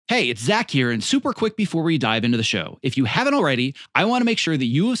Hey, it's Zach here, and super quick before we dive into the show. If you haven't already, I want to make sure that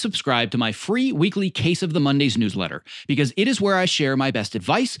you have subscribed to my free weekly Case of the Mondays newsletter, because it is where I share my best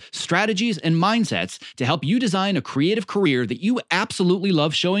advice, strategies, and mindsets to help you design a creative career that you absolutely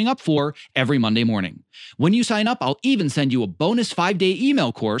love showing up for every Monday morning. When you sign up, I'll even send you a bonus 5-day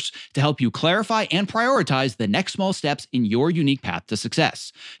email course to help you clarify and prioritize the next small steps in your unique path to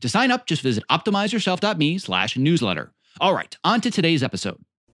success. To sign up, just visit optimizeyourself.me/newsletter. All right, on to today's episode.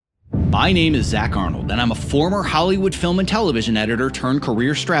 My name is Zach Arnold, and I'm a former Hollywood film and television editor turned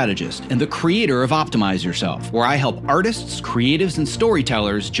career strategist and the creator of Optimize Yourself, where I help artists, creatives, and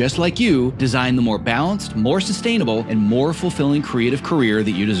storytellers just like you design the more balanced, more sustainable, and more fulfilling creative career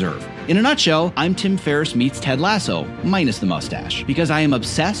that you deserve. In a nutshell, I'm Tim Ferriss meets Ted Lasso, minus the mustache, because I am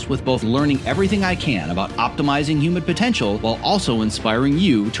obsessed with both learning everything I can about optimizing human potential while also inspiring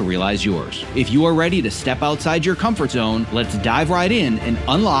you to realize yours. If you are ready to step outside your comfort zone, let's dive right in and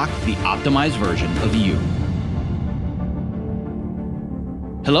unlock the optimized version of you.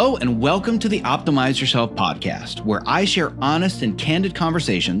 Hello, and welcome to the Optimize Yourself podcast, where I share honest and candid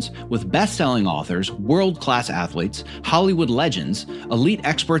conversations with best-selling authors, world-class athletes, Hollywood legends, elite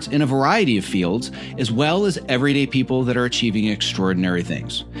experts in a variety of fields, as well as everyday people that are achieving extraordinary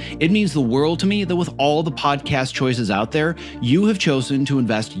things. It means the world to me that with all the podcast choices out there, you have chosen to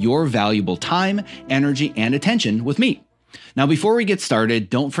invest your valuable time, energy, and attention with me. Now, before we get started,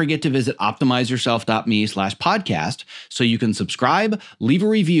 don't forget to visit optimizeyourself.me/podcast so you can subscribe, leave a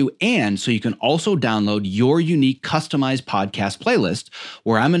review, and so you can also download your unique customized podcast playlist,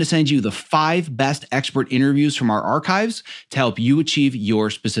 where I'm going to send you the 5 best expert interviews from our archives to help you achieve your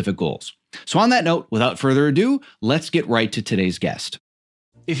specific goals. So on that note, without further ado, let's get right to today's guest.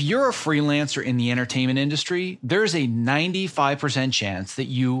 If you're a freelancer in the entertainment industry, there's a 95% chance that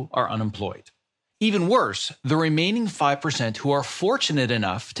you are unemployed. Even worse, the remaining 5% who are fortunate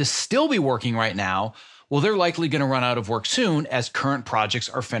enough to still be working right now, well, they're likely going to run out of work soon as current projects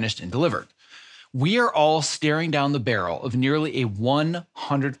are finished and delivered. We are all staring down the barrel of nearly a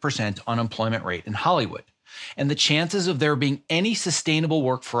 100% unemployment rate in Hollywood, and the chances of there being any sustainable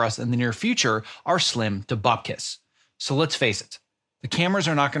work for us in the near future are slim to bupkis. So let's face it, the cameras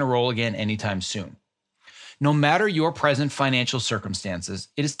are not going to roll again anytime soon. No matter your present financial circumstances,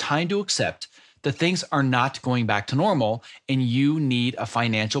 it is time to accept that things are not going back to normal, and you need a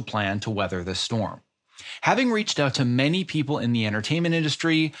financial plan to weather this storm. Having reached out to many people in the entertainment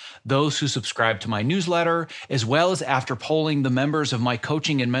industry, those who subscribe to my newsletter, as well as after polling the members of my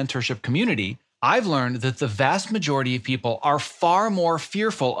coaching and mentorship community, I've learned that the vast majority of people are far more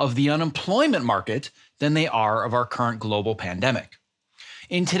fearful of the unemployment market than they are of our current global pandemic.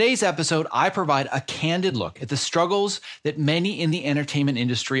 In today's episode, I provide a candid look at the struggles that many in the entertainment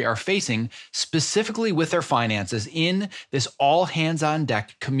industry are facing, specifically with their finances, in this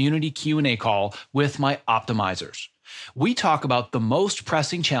all-hands-on-deck community Q&A call with my optimizers. We talk about the most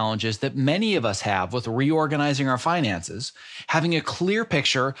pressing challenges that many of us have with reorganizing our finances, having a clear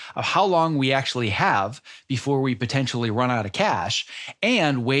picture of how long we actually have before we potentially run out of cash,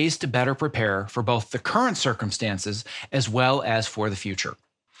 and ways to better prepare for both the current circumstances as well as for the future.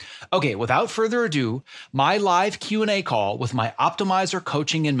 Okay, without further ado, my live Q&A call with my Optimizer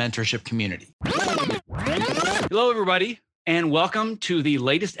coaching and mentorship community. Hello, everybody, and welcome to the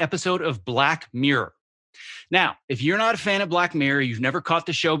latest episode of Black Mirror. Now, if you're not a fan of Black Mirror, you've never caught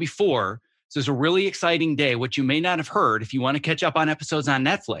the show before, this is a really exciting day. What you may not have heard, if you want to catch up on episodes on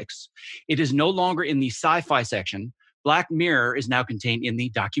Netflix, it is no longer in the sci-fi section. Black Mirror is now contained in the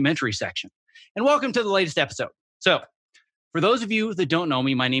documentary section. And welcome to the latest episode. So, for those of you that don't know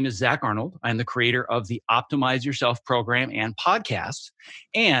me, my name is Zach Arnold. I'm the creator of the Optimize Yourself program and podcast.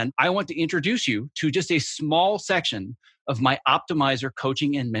 And I want to introduce you to just a small section of my Optimizer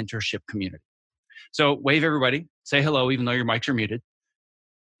coaching and mentorship community. So wave everybody, say hello, even though your mics are muted.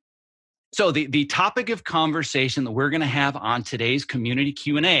 So the topic of conversation that we're going to have on today's community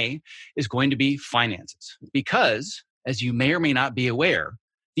Q&A is going to be finances. Because, as you may or may not be aware,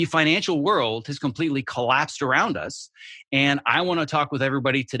 the financial world has completely collapsed around us. And I want to talk with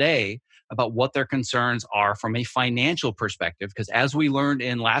everybody today about what their concerns are from a financial perspective. Because as we learned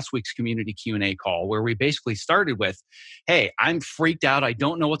in last week's community Q&A call, where we basically started with, hey, I'm freaked out, I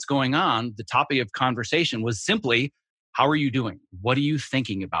don't know what's going on. The topic of conversation was simply, how are you doing? What are you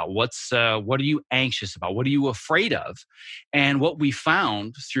thinking about? What are you anxious about? What are you afraid of? And what we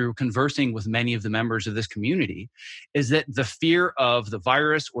found through conversing with many of the members of this community is that the fear of the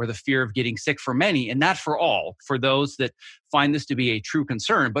virus or the fear of getting sick for many, and not for all, for those that find this to be a true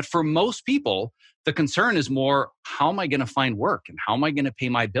concern, but for most people, The concern is more, how am I going to find work and how am I going to pay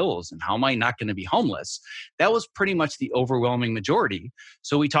my bills and how am I not going to be homeless? That was pretty much the overwhelming majority.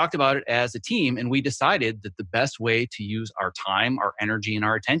 So we talked about it as a team and we decided that the best way to use our time, our energy, and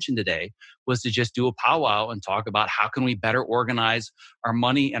our attention today was to just do a powwow and talk about how can we better organize our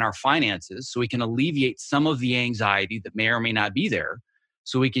money and our finances so we can alleviate some of the anxiety that may or may not be there,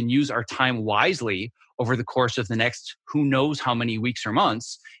 so we can use our time wisely over the course of the next who knows how many weeks or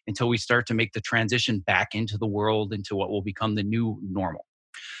months until we start to make the transition back into the world, into what will become the new normal.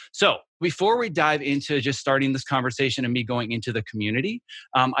 So before we dive into just starting this conversation and me going into the community,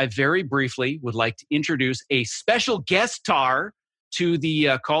 I very briefly would like to introduce a special guest star to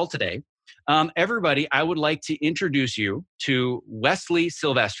the call today. Everybody, I would like to introduce you to Wesley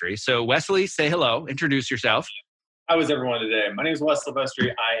Silvestri. So Wesley, say hello, introduce yourself. How is everyone today? My name is Wes Silvestri.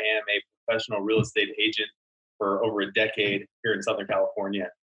 I am a professional real estate agent for over a decade here in Southern California,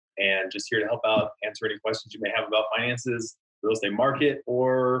 and just here to help out, answer any questions you may have about finances, real estate market,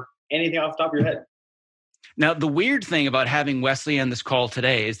 or anything off the top of your head. Now, the weird thing about having Wesley on this call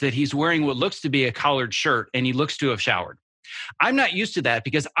today is that he's wearing what looks to be a collared shirt and he looks to have showered. I'm not used to that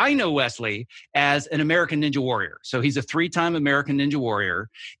because I know Wesley as an American Ninja Warrior. So he's a 3-time American Ninja Warrior.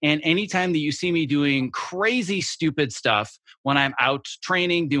 And anytime that you see me doing crazy, stupid stuff when I'm out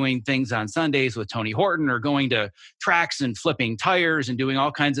training, doing things on Sundays with Tony Horton or going to tracks and flipping tires and doing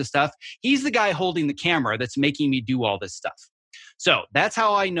all kinds of stuff, he's the guy holding the camera that's making me do all this stuff. So that's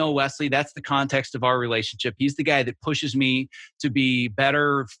how I know Wesley. That's the context of our relationship. He's the guy that pushes me to be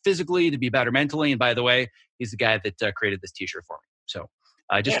better physically, to be better mentally. And by the way, he's the guy that created this t-shirt for me. So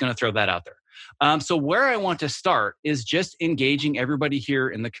just going to throw that out there. So where I want to start is just engaging everybody here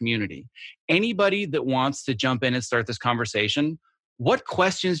in the community. Anybody that wants to jump in and start this conversation, what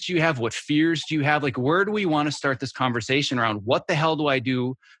questions do you have? What fears do you have? Like, where do we want to start this conversation around what the hell do I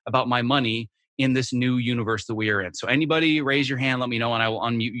do about my money in this new universe that we are in? So anybody raise your hand, let me know, and I will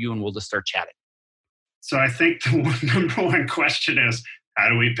unmute you and we'll just start chatting. So I think the number one question is, how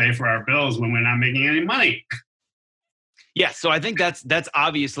do we pay for our bills when we're not making any money? Yeah, so I think that's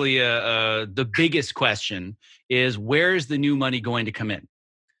obviously the biggest question is, where's the new money going to come in?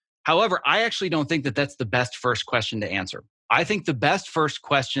 However, I actually don't think that that's the best first question to answer. I think the best first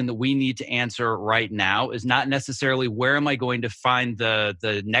question that we need to answer right now is not necessarily where am I going to find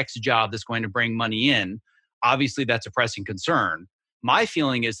the next job that's going to bring money in. Obviously, that's a pressing concern. My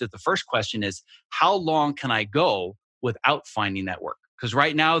feeling is that the first question is, how long can I go without finding that work? Because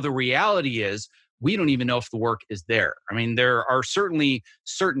right now, the reality is we don't even know if the work is there. I mean, there are certainly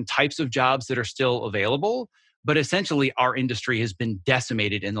certain types of jobs that are still available, but essentially our industry has been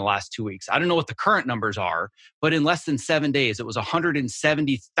decimated in the last 2 weeks. I don't know what the current numbers are, but in less than 7 days, it was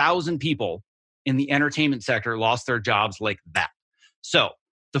 170,000 people in the entertainment sector lost their jobs like that. So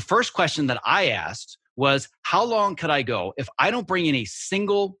the first question that I asked was, how long could I go if I don't bring in a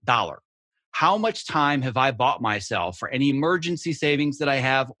single dollar? How much time have I bought myself for any emergency savings that I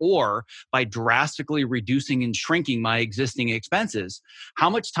have, or by drastically reducing and shrinking my existing expenses? How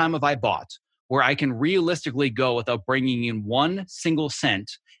much time have I bought where I can realistically go without bringing in one single cent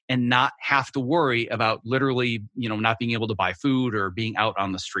and not have to worry about literally, not being able to buy food or being out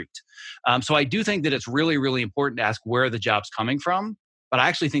on the street? So I do think that it's really, really important to ask where the job's coming from. But I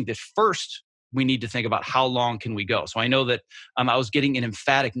actually think that first, we need to think about how long can we go. So I know that I was getting an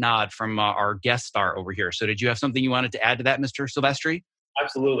emphatic nod from our guest star over here. So did you have something you wanted to add to that, Mr. Silvestri?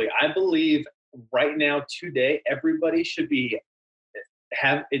 Absolutely. I believe right now, today, everybody should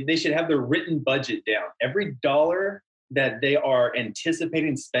they should have their written budget down. Every dollar that they are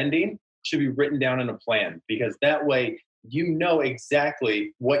anticipating spending should be written down in a plan, because that way you know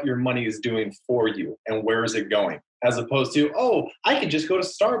exactly what your money is doing for you and where is it going. As opposed to, I could just go to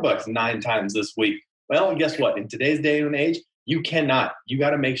Starbucks 9 times this week. Well, guess what? In today's day and age, you cannot. You got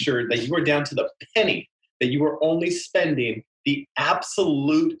to make sure that you are down to the penny, that you are only spending the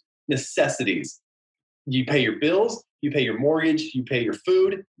absolute necessities. You pay your bills, you pay your mortgage, you pay your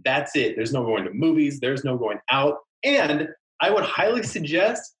food. That's it. There's no going to movies. There's no going out. And I would highly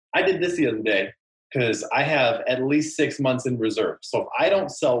suggest, I did this the other day, because I have at least 6 months in reserve. So if I don't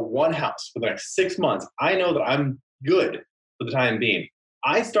sell one house for the next 6 months, I know that I'm good for the time being.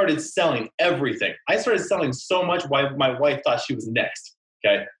 I started selling everything. I started selling so much my wife thought she was next.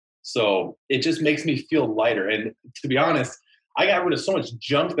 Okay. So it just makes me feel lighter. And to be honest, I got rid of so much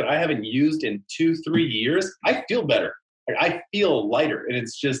junk that I haven't used in 2-3 years. I feel better. I feel lighter, and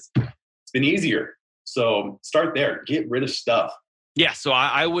it's been easier. So start there. Get rid of stuff. Yeah, so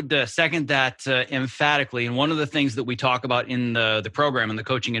I would second that emphatically. And one of the things that we talk about in the program, in the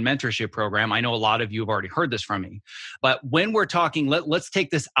coaching and mentorship program, I know a lot of you have already heard this from me. But when we're talking, let's take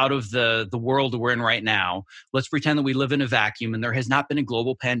this out of the world that we're in right now. Let's pretend that we live in a vacuum and there has not been a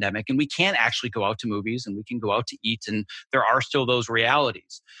global pandemic and we can actually go out to movies and we can go out to eat and there are still those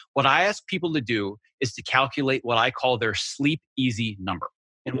realities. What I ask people to do is to calculate what I call their sleep easy number.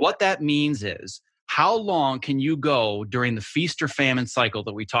 And what that means is, how long can you go during the feast or famine cycle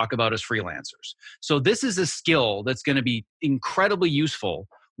that we talk about as freelancers? So this is a skill that's going to be incredibly useful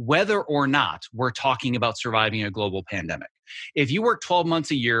whether or not we're talking about surviving a global pandemic. If you work 12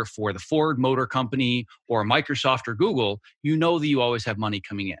 months a year for the Ford Motor Company or Microsoft or Google, you know that you always have money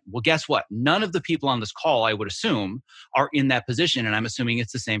coming in. Well, guess what? None of the people on this call, I would assume, are in that position. And I'm assuming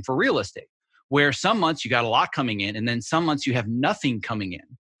it's the same for real estate, where some months you got a lot coming in and then some months you have nothing coming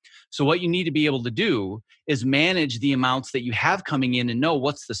in. So what you need to be able to do is manage the amounts that you have coming in and know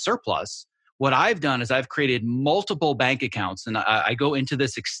what's the surplus. What I've done is I've created multiple bank accounts, and I go into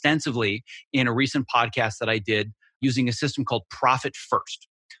this extensively in a recent podcast that I did using a system called Profit First.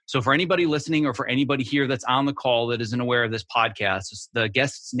 So for anybody listening or for anybody here that's on the call that isn't aware of this podcast, the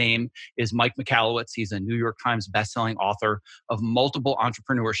guest's name is Mike Michalowicz. He's a New York Times bestselling author of multiple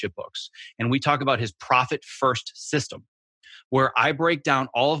entrepreneurship books. And we talk about his Profit First system, where I break down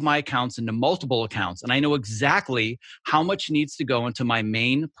all of my accounts into multiple accounts. And I know exactly how much needs to go into my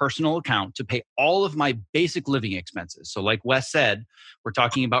main personal account to pay all of my basic living expenses. So like Wes said, we're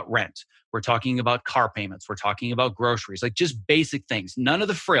talking about rent. We're talking about car payments. We're talking about groceries, like just basic things, none of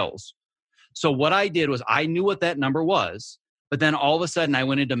the frills. So what I did was I knew what that number was, but then all of a sudden I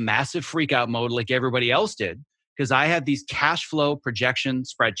went into massive freak out mode like everybody else did, because I have these cash flow projection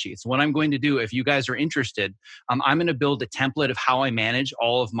spreadsheets. What I'm going to do, if you guys are interested, I'm going to build a template of how I manage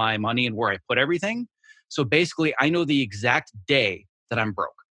all of my money and where I put everything. So basically, I know the exact day that I'm broke.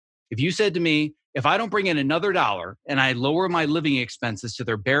 If you said to me, if I don't bring in another dollar and I lower my living expenses to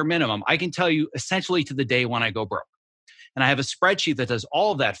their bare minimum, I can tell you essentially to the day when I go broke. And I have a spreadsheet that does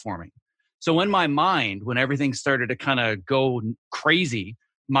all of that for me. So in my mind, when everything started to kind of go crazy,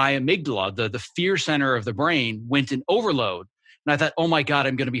 my amygdala, the fear center of the brain, went in overload. And I thought, oh my God,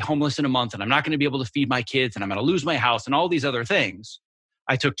 I'm going to be homeless in a month and I'm not going to be able to feed my kids and I'm going to lose my house and all these other things.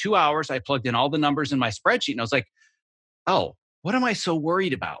 I took 2 hours. I plugged in all the numbers in my spreadsheet and I was like, oh, what am I so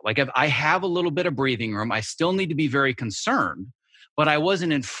worried about? Like, if I have a little bit of breathing room, I still need to be very concerned, but I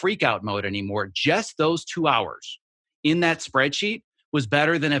wasn't in freak out mode anymore. Just those 2 hours in that spreadsheet was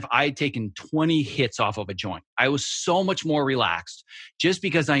better than if I had taken 20 hits off of a joint. I was so much more relaxed just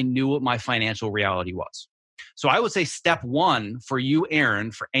because I knew what my financial reality was. So I would say step one for you,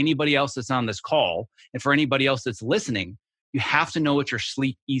 Aaron, for anybody else that's on this call, and for anybody else that's listening, you have to know what your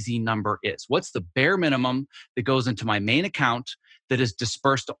sleep easy number is. What's the bare minimum that goes into my main account that is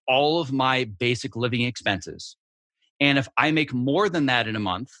dispersed to all of my basic living expenses? And if I make more than that in a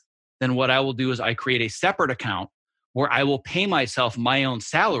month, then what I will do is I create a separate account where I will pay myself my own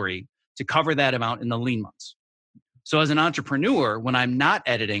salary to cover that amount in the lean months. So as an entrepreneur, when I'm not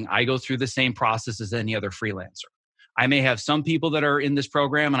editing, I go through the same process as any other freelancer. I may have some people that are in this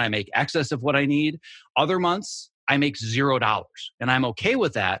program and I make excess of what I need. Other months, I make $0. And I'm okay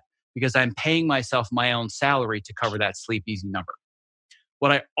with that because I'm paying myself my own salary to cover that sleep easy number.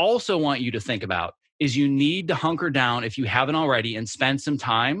 What I also want you to think about is you need to hunker down, if you haven't already, and spend some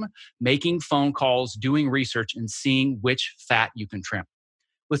time making phone calls, doing research, and seeing which fat you can trim.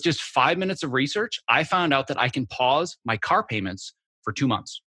 With just 5 minutes of research, I found out that I can pause my car payments for 2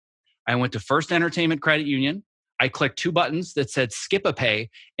 months. I went to First Entertainment Credit Union. I clicked 2 buttons that said skip a pay,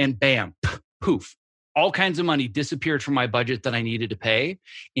 and bam, poof. All kinds of money disappeared from my budget that I needed to pay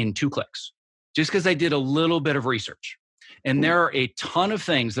in 2 clicks, just because I did a little bit of research. And there are a ton of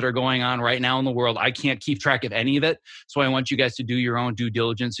things that are going on right now in the world. I can't keep track of any of it. So I want you guys to do your own due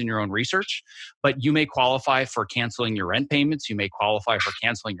diligence and your own research. But you may qualify for canceling your rent payments. You may qualify for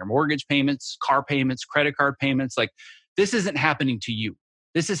canceling your mortgage payments, car payments, credit card payments. Like, this isn't happening to you.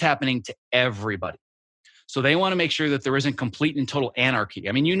 This is happening to everybody. So they want to make sure that there isn't complete and total anarchy.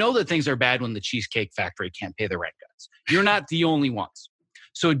 I mean, you know that things are bad when the Cheesecake Factory can't pay the rent, guys. You're not the only ones.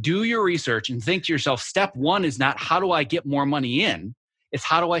 So do your research and think to yourself, step one is not how do I get more money in? It's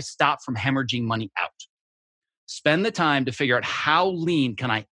how do I stop from hemorrhaging money out? Spend the time to figure out how lean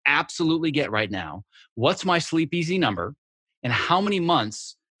can I absolutely get right now? What's my sleep easy number? And how many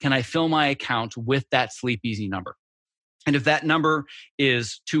months can I fill my account with that sleep easy number? And if that number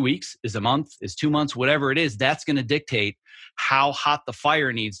is 2 weeks, is a month, is 2 months, whatever it is, that's going to dictate how hot the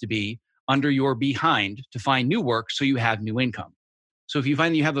fire needs to be under your behind to find new work so you have new income. So if you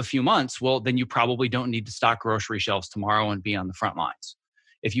find that you have a few months, well, then you probably don't need to stock grocery shelves tomorrow and be on the front lines.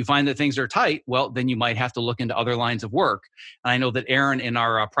 If you find that things are tight, well, then you might have to look into other lines of work. And I know that Aaron, in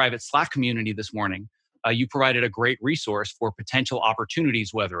our private Slack community this morning, you provided a great resource for potential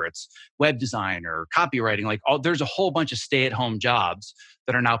opportunities, whether it's web design or copywriting. There's a whole bunch of stay-at-home jobs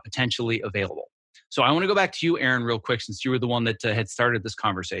that are now potentially available. So I want to go back to you, Aaron, real quick, since you were the one that had started this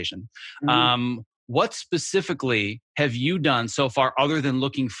conversation. Mm-hmm. What specifically have you done so far other than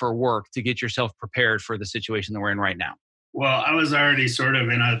looking for work to get yourself prepared for the situation that we're in right now? Well, I was already sort of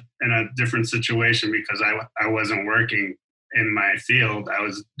in a different situation because I wasn't working in my field. I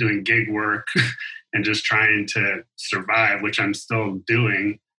was doing gig work and just trying to survive, which I'm still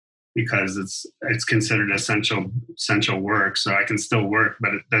doing because it's considered essential work. So I can still work,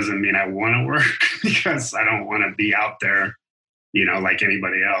 but it doesn't mean I want to work because I don't want to be out there, like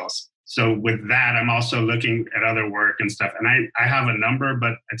anybody else. So with that, I'm also looking at other work and stuff. And I have a number,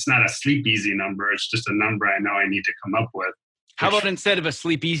 but it's not a sleep easy number. It's just a number I know I need to come up with. How about instead of a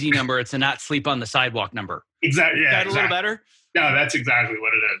sleep easy number, it's a not sleep on the sidewalk number? Exactly. Yeah, is that a little better? No, that's exactly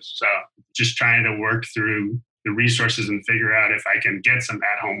what it is. So just trying to work through the resources and figure out if I can get some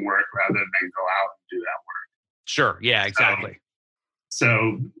at-home work rather than go out and do that work. Sure. Yeah, exactly.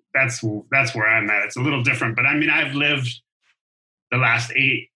 So that's where I'm at. It's a little different, but I mean, I've lived the last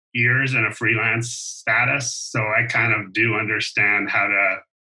 8 years in a freelance status. So I kind of do understand how to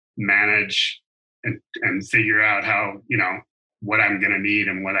manage and figure out how, what I'm going to need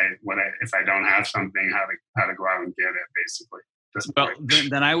and what I if I don't have something, how to go out and get it, basically. Well,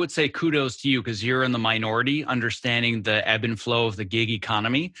 then I would say kudos to you because you're in the minority understanding the ebb and flow of the gig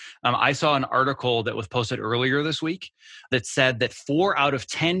economy. I saw an article that was posted earlier this week that said that 4 out of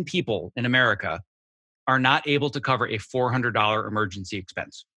 10 people in America are not able to cover a $400 emergency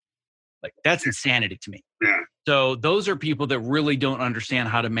expense. That's insanity to me. Yeah. So those are people that really don't understand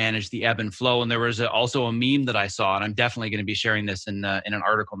how to manage the ebb and flow. And there was also a meme that I saw, and I'm definitely going to be sharing this in an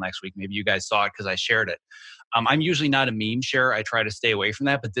article next week. Maybe you guys saw it because I shared it. I'm usually not a meme sharer. I try to stay away from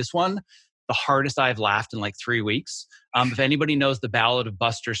that. But this one, the hardest I've laughed in 3 weeks. If anybody knows the Ballad of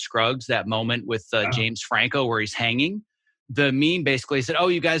Buster Scruggs, that moment with James Franco where he's hanging, the meme basically said, oh,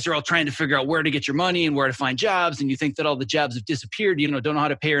 you guys are all trying to figure out where to get your money and where to find jobs. And you think that all the jobs have disappeared, don't know how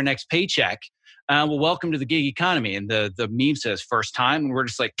to pay your next paycheck. Well, welcome to the gig economy. And the meme says first time. And we're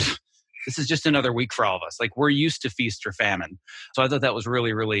just like, this is just another week for all of us. We're used to feast or famine. So I thought that was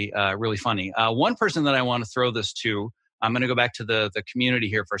really, really, really funny. One person that I want to throw this to, I'm going to go back to the community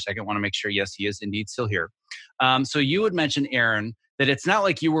here for a second. I want to make sure, yes, he is indeed still here. So you had mentioned, Aaron, that it's not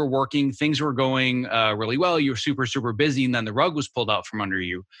like you were working, things were going really well, you were super, super busy, and then the rug was pulled out from under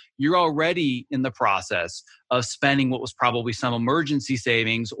you. You're already in the process of spending what was probably some emergency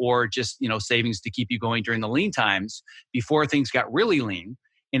savings or just savings to keep you going during the lean times before things got really lean.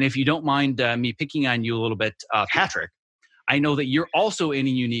 And if you don't mind me picking on you a little bit, Patrick, I know that you're also in a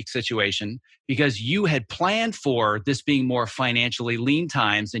unique situation because you had planned for this being more financially lean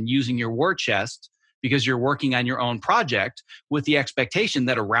times and using your war chest because you're working on your own project with the expectation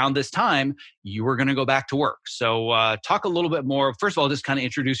that around this time, you were going to go back to work. So talk a little bit more. First of all, just kind of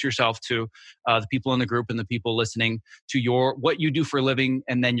introduce yourself to the people in the group and the people listening to what you do for a living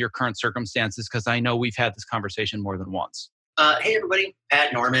and then your current circumstances, because I know we've had this conversation more than once. Hey, everybody.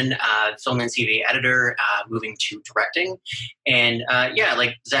 Pat Norman, film and TV editor, moving to directing. And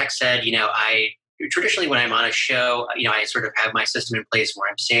like Zach said, I traditionally when I'm on a show, I sort of have my system in place where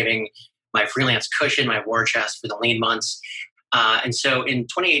I'm saving my freelance cushion, my war chest for the lean months. And so in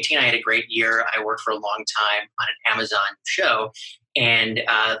 2018, I had a great year. I worked for a long time on an Amazon show. And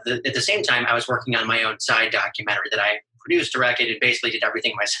at the same time, I was working on my own side documentary that I produced, directed, and basically did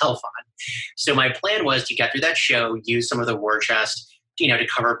everything myself on. So my plan was to get through that show, use some of the war chest, to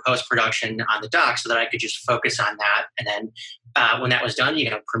cover post-production on the doc so that I could just focus on that. And then when that was done,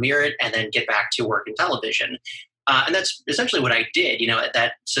 premiere it and then get back to work in television. And that's essentially what I did.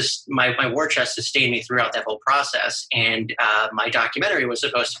 My war chest sustained me throughout that whole process. And my documentary was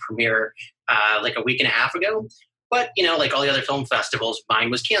supposed to premiere a week and a half ago. But, like all the other film festivals,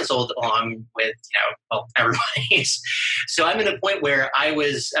 mine was canceled along with, everybody's. So I'm at a point where I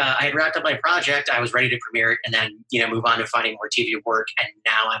had wrapped up my project. I was ready to premiere it and then, move on to finding more TV work. And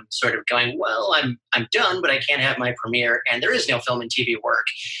now I'm sort of going, well, I'm done, but I can't have my premiere. And there is no film and TV work.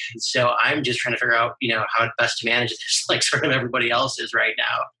 So I'm just trying to figure out, how best to manage this, like sort of everybody else is right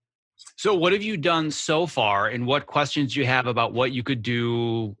now. So what have you done so far, and what questions do you have about what you could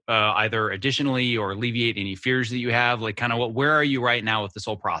do either additionally or alleviate any fears that you have? Like kind of where are you right now with this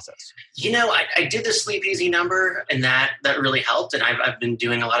whole process? I did the Sleep Easy number, and that really helped. And I've been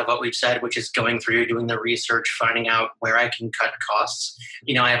doing a lot of what we've said, which is going through, doing the research, finding out where I can cut costs.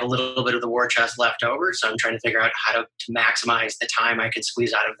 I have a little bit of the war chest left over, so I'm trying to figure out how to maximize the time I can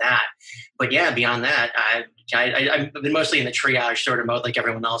squeeze out of that. But yeah, beyond that, I've been mostly in the triage sort of mode like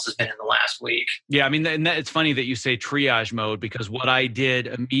everyone else has been in the last week. Yeah, I mean, it's funny that you say triage mode, because what I did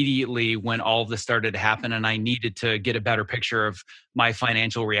immediately when all of this started to happen and I needed to get a better picture of my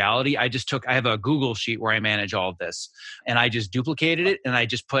financial reality, I have a Google sheet where I manage all of this, and I just duplicated it and I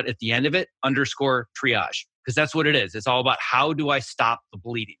just put at the end of it _triage, because that's what it is. It's all about how do I stop the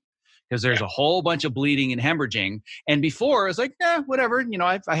bleeding? Because there's a whole bunch of bleeding and hemorrhaging. And before, I was like, whatever.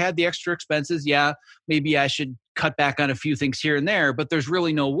 I had the extra expenses. Yeah, maybe I should cut back on a few things here and there. But there's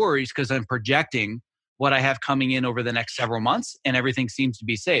really no worries because I'm projecting what I have coming in over the next several months, and everything seems to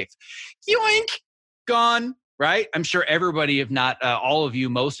be safe. Yoink, gone. Right? I'm sure everybody, if not all of you,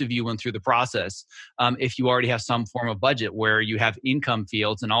 most of you went through the process. If you already have some form of budget where you have income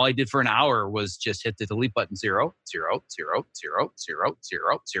fields, and all I did for an hour was just hit the delete button, 0, 0, 0, 0, 0,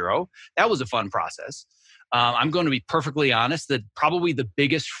 0, 0. That was a fun process. I'm going to be perfectly honest that probably the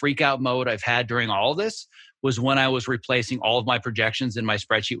biggest freak out mode I've had during all of this was when I was replacing all of my projections in my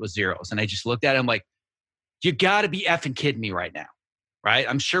spreadsheet with zeros. And I just looked at it, I'm like, you got to be effing kidding me right now. Right?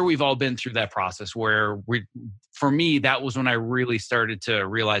 I'm sure we've all been through that process where for me, that was when I really started to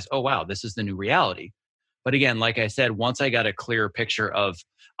realize, oh, wow, this is the new reality. But again, like I said, once I got a clearer picture of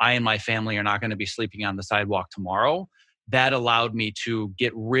I and my family are not going to be sleeping on the sidewalk tomorrow, that allowed me to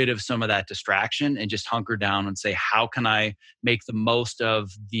get rid of some of that distraction and just hunker down and say, how can I make the most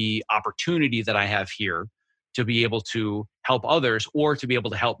of the opportunity that I have here to be able to help others or to be able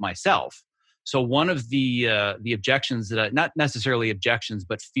to help myself? So one of the objections that not necessarily objections,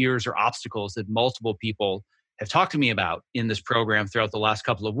 but fears or obstacles that multiple people have talked to me about in this program throughout the last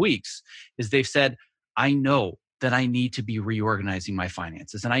couple of weeks is they've said, I know that I need to be reorganizing my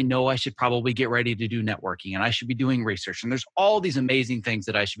finances, and I know I should probably get ready to do networking, and I should be doing research, and there's all these amazing things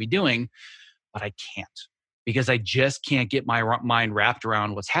that I should be doing, but I can't, because I just can't get my mind wrapped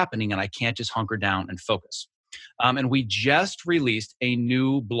around what's happening, and I can't just hunker down and focus. And we just released a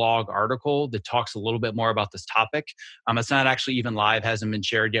new blog article that talks a little bit more about this topic. It's not actually even live, hasn't been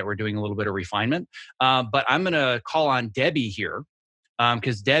shared yet. We're doing a little bit of refinement. But I'm going to call on Debbie here,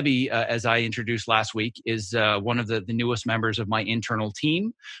 because Debbie, as I introduced last week, is one of the newest members of my internal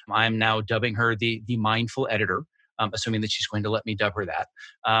team. I'm now dubbing her the mindful editor. Assuming that she's going to let me dub her that.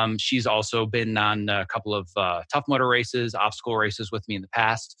 She's also been on a couple of Tough Mudder races, obstacle races with me in the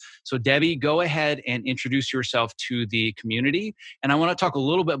past. So Debbie, go ahead and introduce yourself to the community. And I want to talk a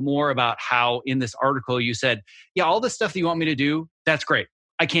little bit more about how in this article you said, yeah, all the stuff that you want me to do, that's great.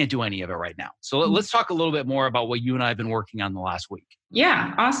 I can't do any of it right now. So let's talk a little bit more about what you and I have been working on the last week.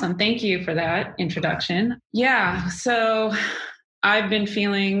 Yeah, awesome. Thank you for that introduction. Yeah, so I've been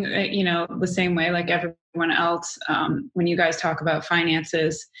feeling, the same way like everyone else. When you guys talk about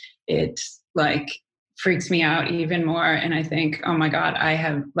finances, it freaks me out even more. And I think, oh my God,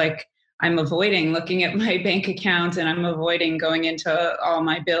 I'm avoiding looking at my bank account, and I'm avoiding going into all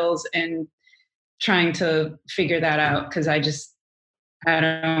my bills and trying to figure that out, because I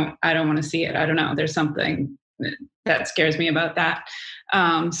don't want to see it. I don't know. There's something that scares me about that.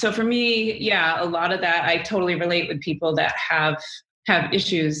 So for me, yeah, a lot of that, I totally relate with people that have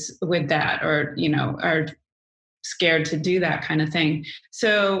issues with that, or, are scared to do that kind of thing.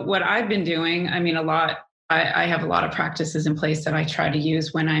 So what I've been doing, I have a lot of practices in place that I try to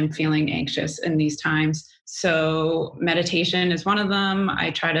use when I'm feeling anxious in these times. So meditation is one of them.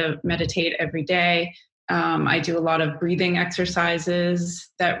 I try to meditate every day. I do a lot of breathing exercises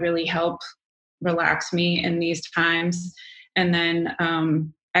that really help relax me in these times. And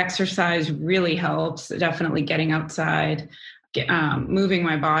then exercise really helps, definitely getting outside, moving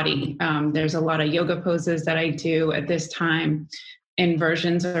my body. There's a lot of yoga poses that I do at this time.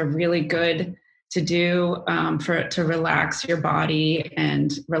 Inversions are really good to do to relax your body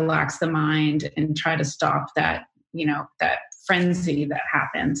and relax the mind and try to stop that, that frenzy that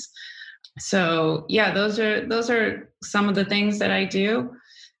happens. So yeah, those are some of the things that I do.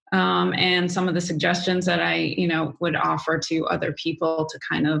 And some of the suggestions that I, would offer to other people to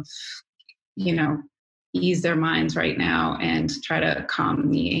kind of, ease their minds right now and try to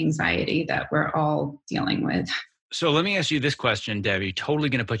calm the anxiety that we're all dealing with. So let me ask you this question, Debbie. Totally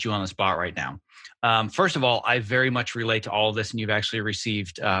going to put you on the spot right now. First of all, I very much relate to all of this, and you've actually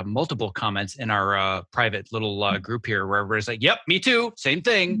received multiple comments in our private little group here, where everybody's like, "Yep, me too, same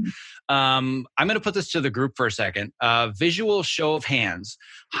thing." I'm going to put this to the group for a second. Visual show of hands.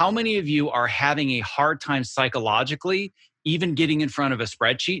 How many of you are having a hard time psychologically, even getting in front of a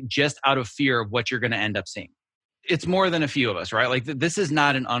spreadsheet, just out of fear of what you're going to end up seeing? It's more than a few of us, right? Like this is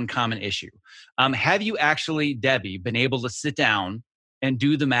not an uncommon issue. Have you actually, Debbie, been able to sit down and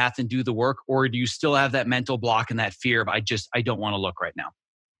do the math and do the work, or do you still have that mental block and that fear of I don't want to look right now?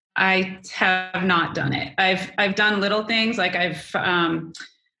 I have not done it. I've done little things like I found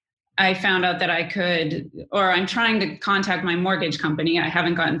out that I could, or I'm trying to contact my mortgage company. I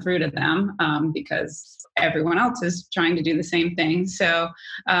haven't gotten through to them because everyone else is trying to do the same thing. So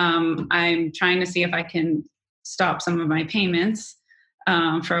I'm trying to see if I can stop some of my payments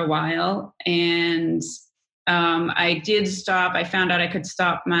for a while. And I did stop. I found out I could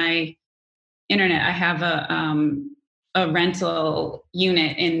stop my internet. I have a rental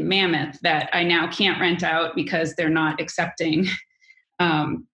unit in Mammoth that I now can't rent out because they're not accepting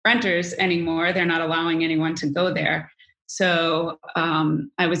renters anymore. They're not allowing anyone to go there. So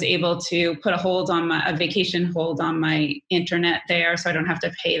I was able to put a vacation hold on my internet there, so I don't have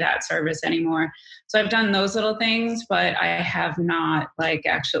to pay that service anymore. So I've done those little things, but I have not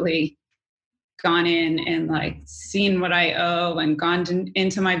actually gone in and seen what I owe and gone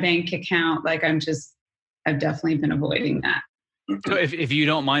into my bank account. I've definitely been avoiding that. So if you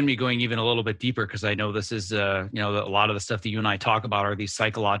don't mind me going even a little bit deeper, because I know this is, a lot of the stuff that you and I talk about are these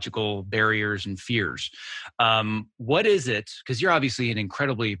psychological barriers and fears. What is it? Because you're obviously an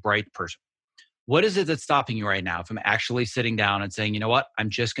incredibly bright person. What is it that's stopping you right now from actually sitting down and saying, you know what, I'm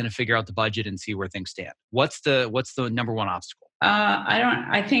just going to figure out the budget and see where things stand? What's the number one obstacle?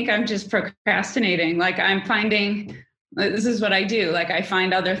 I think I'm just procrastinating. I'm finding, this is what I do. I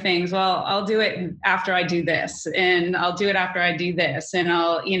find other things. Well, I'll do it after I do this, and I'll do it after I do this. And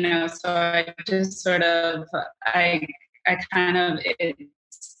I'll, so I just sort of,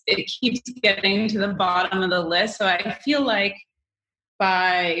 it keeps getting to the bottom of the list. So I feel like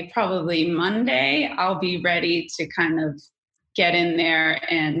by probably Monday, I'll be ready to kind of get in there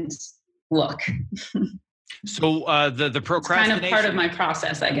and look. So the procrastination, kind of part of my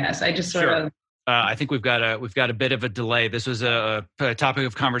process, I guess. I just sort of. I think we've got a bit of a delay. This was a topic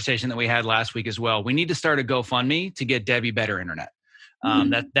of conversation that we had last week as well. We need to start a GoFundMe to get Debbie better internet.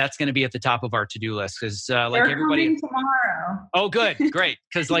 That's going to be at the top of our to-do list because everybody tomorrow. Oh, good, great.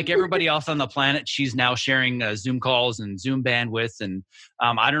 Because like everybody else on the planet, she's now sharing Zoom calls and Zoom bandwidth. And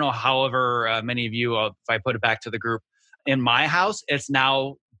I don't know, however many of you, if I put it back to the group, in my house,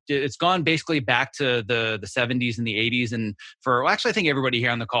 it's gone basically back to the 70s and the 80s. And actually, I think everybody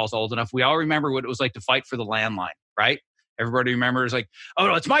here on the call is old enough. We all remember what it was like to fight for the landline, right? Everybody remembers oh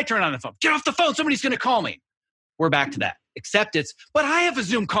no, it's my turn on the phone. Get off the phone. Somebody's going to call me. We're back to that. Except but I have a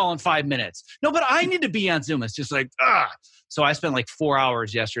Zoom call in 5 minutes. No, but I need to be on Zoom. It's just So I spent 4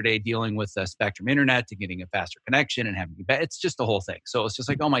 hours yesterday dealing with Spectrum Internet to getting a faster connection and having it's just the whole thing. So it's just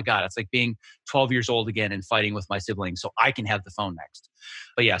oh my God, it's like being 12 years old again and fighting with my siblings so I can have the phone next.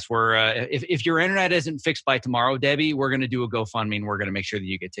 But yes, we're if your internet isn't fixed by tomorrow, Debbie, we're going to do a GoFundMe and we're going to make sure that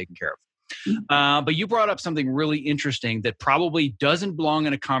you get taken care of. But you brought up something really interesting that probably doesn't belong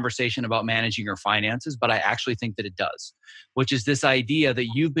in a conversation about managing your finances, but I actually think that it does, which is this idea that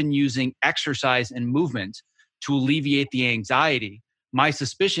you've been using exercise and movement to alleviate the anxiety. My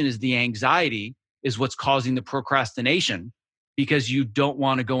suspicion is the anxiety is what's causing the procrastination because you don't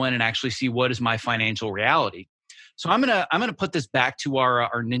want to go in and actually see what is my financial reality. So I'm gonna put this back to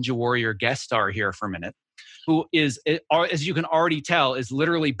our Ninja Warrior guest star here for a minute, who is, as you can already tell, is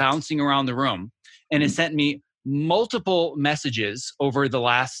literally bouncing around the room and has sent me multiple messages over the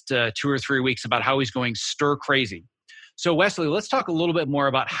last 2 or 3 weeks about how he's going stir crazy. So Wesley, let's talk a little bit more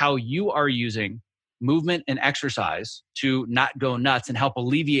about how you are using movement and exercise to not go nuts and help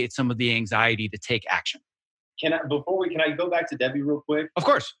alleviate some of the anxiety to take action. Can I go back to Debbie real quick? Of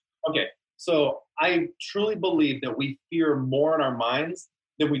course. Okay. So I truly believe that we fear more in our minds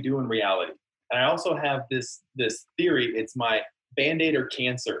than we do in reality. And I also have this theory. It's my Band-Aid or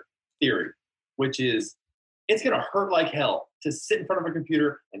cancer theory, which is it's going to hurt like hell to sit in front of a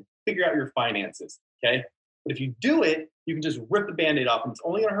computer and figure out your finances. Okay. But if you do it, you can just rip the Band-Aid off and it's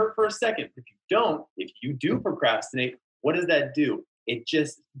only going to hurt for a second. If you do procrastinate, what does that do? It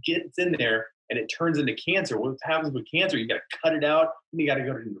just gets in there and it turns into cancer. What happens with cancer? You got to cut it out and you got to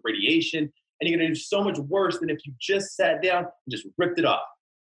go to radiation and you're going to do so much worse than if you just sat down and just ripped it off.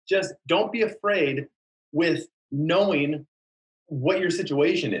 Just don't be afraid with knowing what your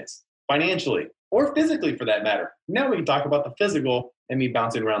situation is financially. or physically for that matter. Now we can talk about the physical and me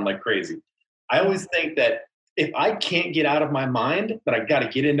bouncing around like crazy. I always think that if I can't get out of my mind, then I got to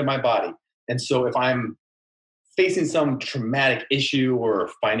get into my body. And so if I'm facing some traumatic issue or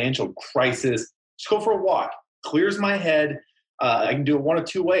financial crisis, just go for a walk. Clears my head. I can do it one of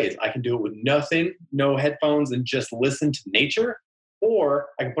two ways. I can do it with nothing, no headphones, and just listen to nature. Or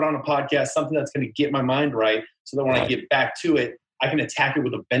I can put on a podcast, something that's going to get my mind right, so that when I get back to it, I can attack it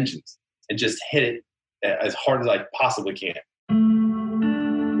with a vengeance and just hit it as hard as I possibly can.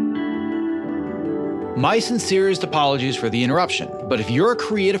 My sincerest apologies for the interruption, but if you're a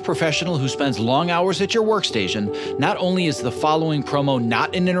creative professional who spends long hours at your workstation, not only is the following promo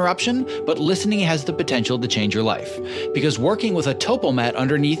not an interruption, but listening has the potential to change your life. Because working with a TopoMat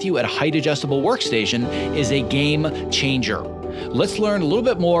underneath you at a height-adjustable workstation is a game changer. Let's learn a little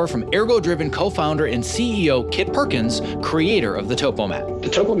bit more from Ergo-Driven co-founder and CEO Kit Perkins, creator of the TopoMat. The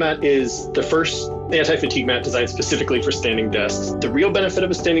TopoMat is the first anti-fatigue mat designed specifically for standing desks. The real benefit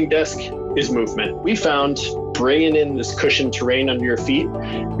of a standing desk is movement. We found bringing in this cushioned terrain under your feet,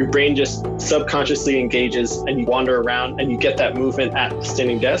 your brain just subconsciously engages and you wander around and you get that movement at the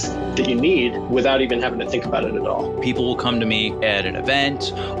standing desk that you need without even having to think about it at all. People will come to me at an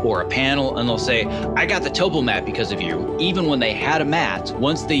event or a panel and they'll say, I got the TopoMat because of you. Even when they had a mat,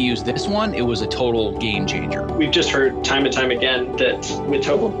 once they used this one, it was a total game changer. We've just heard time and time again that with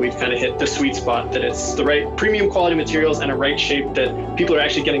Topo, we've kind of hit the sweet spot, that it's the right premium quality materials and a right shape that people are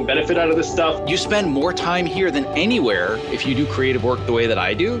actually getting benefit out of this stuff. You spend more time here than anywhere if you do creative work the way that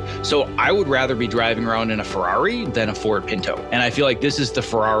I do. So I would rather be driving around in a Ferrari than a Ford Pinto. And I feel like this is the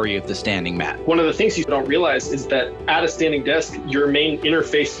Ferrari of the standing mat. One of the things you don't realize is that at a standing desk, your main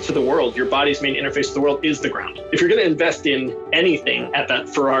interface to the world, your body's main interface to the world is the ground. If you're going to invest in anything at that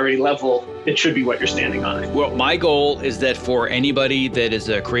Ferrari level, it should be what you're standing on. Well, my goal is that for anybody that is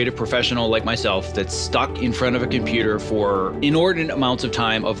a creative professional like myself that's stuck in front of a computer for inordinate amounts of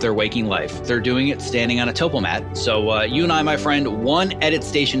time of their waking life, they're doing it standing on a TopoMat. So you and I, my friend, one edit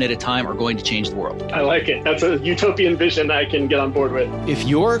station at a time are going to change the world. I like it. That's a utopian vision I can get on board with. If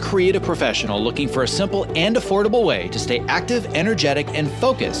you're a creative professional looking for a simple and affordable way to stay active, energetic, and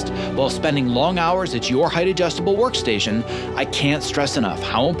focused while spending long hours at your height-adjustable workstation, I can't stress enough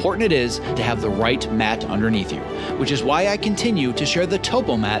how important it is to have the right mat underneath you, which is why I continue to share the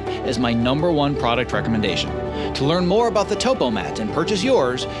TopoMat as my #1 product recommendation. To learn more about the TopoMat and purchase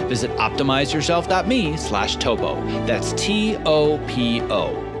yours, visit optimizeyourself.me/topo. That's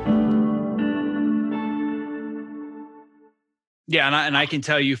TOPO. Yeah, and I can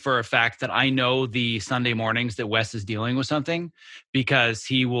tell you for a fact that I know the Sunday mornings that Wes is dealing with something, because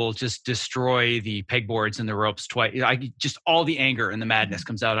he will just destroy the pegboards and the ropes twice. Just all the anger and the madness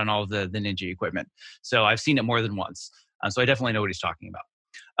comes out on all of the Ninja equipment. So I've seen it more than once. So I definitely know what he's talking about.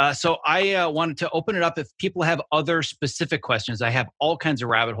 So I wanted to open it up. If people have other specific questions, I have all kinds of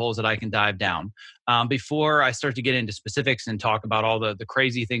rabbit holes that I can dive down. Before I start to get into specifics and talk about all the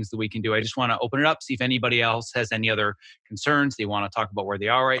crazy things that we can do, I just want to open it up, see if anybody else has any other concerns. They want to talk about where they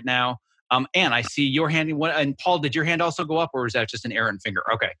are right now. Anne, I see your hand. And Paul, did your hand also go up, or was that just an errant finger?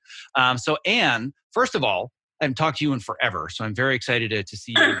 Okay. So Anne, first of all, I haven't talked to you in forever, so I'm very excited to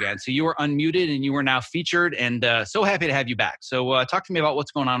see you again. So you were unmuted and you are now featured, and so happy to have you back. So talk to me about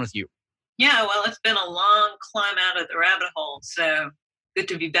what's going on with you. Yeah, well, it's been a long climb out of the rabbit hole, so good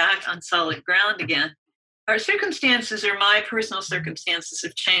to be back on solid ground again. Our circumstances, or my personal circumstances,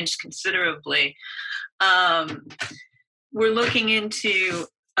 have changed considerably. We're looking into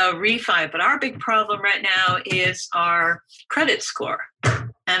a refi, but our big problem right now is our credit score.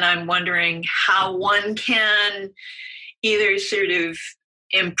 And I'm wondering how one can either sort of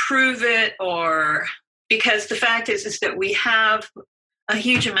improve it, or because the fact is that we have a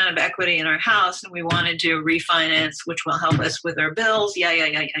huge amount of equity in our house and we want to do a refinance, which will help us with our bills.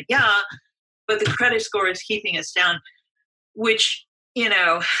 Yeah. But the credit score is keeping us down, which,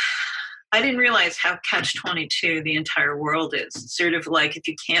 I didn't realize how catch-22 the entire world is. It's sort of like if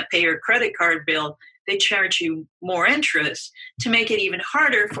you can't pay your credit card bill, they charge you more interest to make it even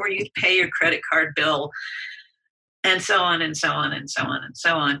harder for you to pay your credit card bill, and so on and so on and so on and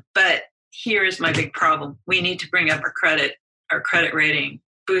so on. But here's my big problem. We need to bring up our credit rating,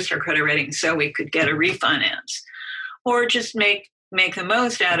 boost our credit rating so we could get a refinance, or just make the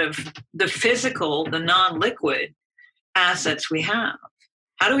most out of the physical, the non-liquid assets we have.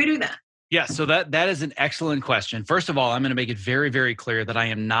 How do we do that? Yeah, so that is an excellent question. First of all, I'm going to make it very, very clear that I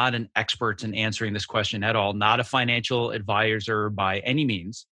am not an expert in answering this question at all, not a financial advisor by any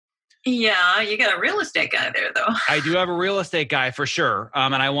means. Yeah, you got a real estate guy there, though. I do have a real estate guy for sure.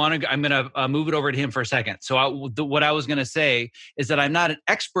 And I'm going to move it over to him for a second. So what I was going to say is that I'm not an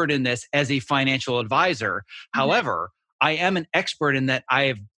expert in this as a financial advisor. Mm-hmm. However, I am an expert in that I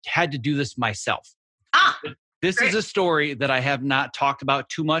have had to do this myself. This Great. Is a story that I have not talked about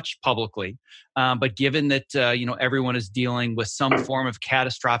too much publicly, but given that everyone is dealing with some form of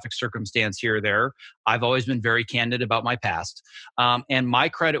catastrophic circumstance here or there, I've always been very candid about my past, and my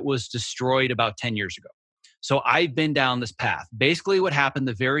credit was destroyed about 10 years ago. So I've been down this path. Basically, what happened,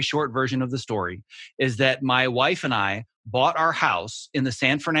 the very short version of the story, is that my wife and I bought our house in the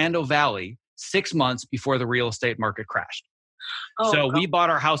San Fernando Valley 6 months before the real estate market crashed. We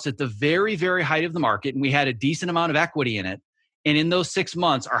bought our house at the very, very height of the market, and we had a decent amount of equity in it. And in those 6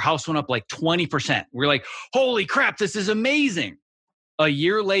 months, our house went up like 20%. We're like, holy crap, this is amazing. A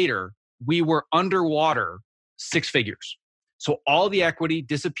year later, we were underwater 6 figures. So all the equity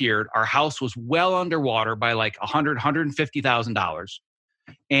disappeared. Our house was well underwater by like $150,000.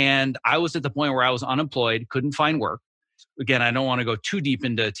 And I was at the point where I was unemployed, couldn't find work. Again, I don't want to go too deep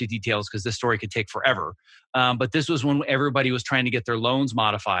into details because this story could take forever. But this was when everybody was trying to get their loans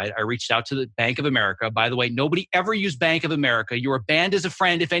modified. I reached out to the Bank of America. By the way, nobody ever used Bank of America. You are banned as a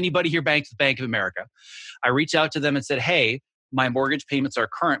friend if anybody here banks with Bank of America. I reached out to them and said, hey, my mortgage payments are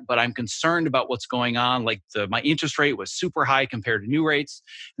current, but I'm concerned about what's going on. Like my interest rate was super high compared to new rates.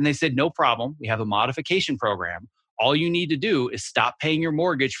 And they said, no problem. We have a modification program. All you need to do is stop paying your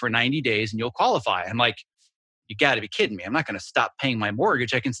mortgage for 90 days and you'll qualify. I'm like, you got to be kidding me. I'm not going to stop paying my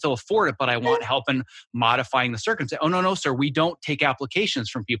mortgage. I can still afford it, but I want help in modifying the circumstance. Oh, no, sir. We don't take applications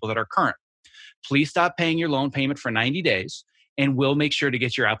from people that are current. Please stop paying your loan payment for 90 days and we'll make sure to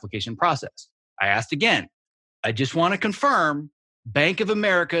get your application processed. I asked again. I just want to confirm Bank of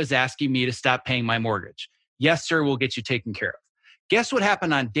America is asking me to stop paying my mortgage. Yes, sir. We'll get you taken care of. Guess what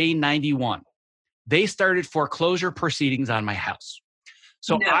happened on day 91? They started foreclosure proceedings on my house.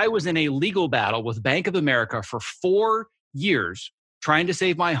 So I was in a legal battle with Bank of America for 4 years trying to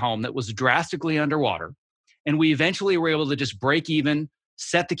save my home that was drastically underwater. And we eventually were able to just break even,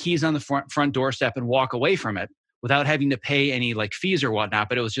 set the keys on the front doorstep and walk away from it without having to pay any like fees or whatnot.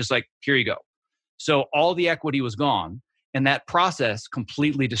 But it was just like, here you go. So all the equity was gone. And that process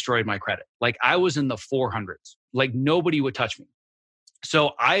completely destroyed my credit. Like I was in the 400s, like nobody would touch me.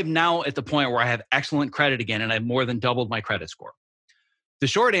 So I'm now at the point where I have excellent credit again, and I've more than doubled my credit score. The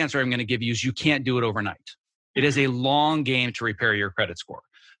short answer I'm going to give you is you can't do it overnight. It is a long game to repair your credit score.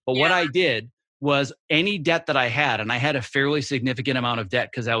 But what I did was any debt that I had, and I had a fairly significant amount of debt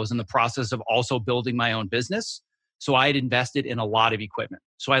because I was in the process of also building my own business. So I had invested in a lot of equipment.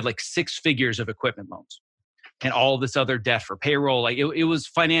 So I had like 6 figures of equipment loans and all this other debt for payroll. Like it was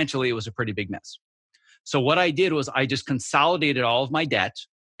financially, it was a pretty big mess. So what I did was I just consolidated all of my debt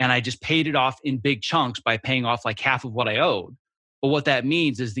and I just paid it off in big chunks by paying off like half of what I owed. But what that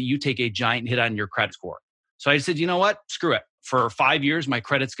means is that you take a giant hit on your credit score. So I said, you know what? Screw it. For 5 years, my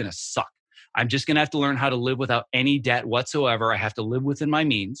credit's going to suck. I'm just going to have to learn how to live without any debt whatsoever. I have to live within my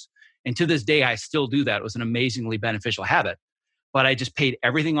means. And to this day, I still do that. It was an amazingly beneficial habit. But I just paid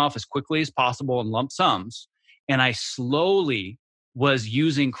everything off as quickly as possible in lump sums. And I slowly was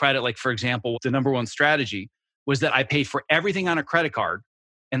using credit. Like, for example, the number one strategy was that I paid for everything on a credit card.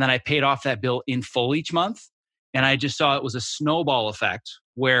 And then I paid off that bill in full each month. And I just saw it was a snowball effect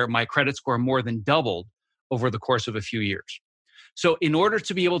where my credit score more than doubled over the course of a few years. So in order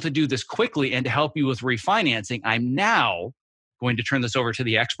to be able to do this quickly and to help you with refinancing, I'm now going to turn this over to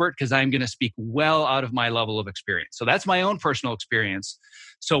the expert because I'm going to speak well out of my level of experience. So that's my own personal experience.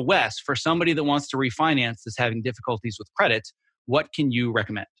 So Wes, for somebody that wants to refinance that's having difficulties with credit, what can you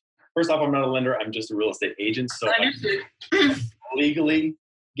recommend? First off, I'm not a lender. I'm just a real estate agent. So I can legally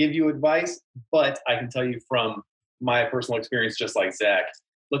give you advice, but I can tell you from my personal experience, just like Zach.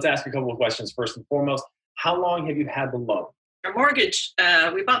 Let's ask a couple of questions. First and foremost, how long have you had the loan? Our mortgage,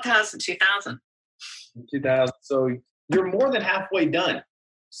 we bought the house in 2000. 2000. So you're more than halfway done.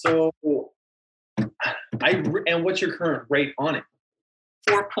 So and what's your current rate on it?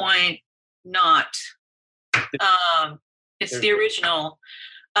 4.0. It's the original.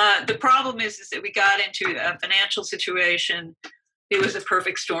 The problem is that we got into a financial situation. It was a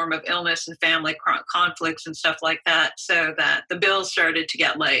perfect storm of illness and family conflicts and stuff like that, so that the bills started to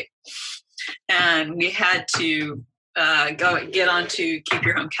get late. And we had to get on to Keep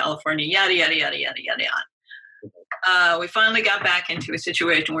Your Home California, yada, yada, yada, yada, yada, yada. We finally got back into a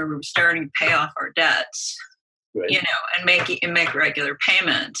situation where we were starting to pay off our debts, and make regular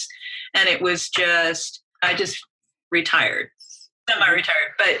payments. And it was I just retired.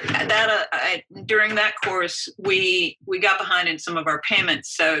 Semi-retired, but during that course, we got behind in some of our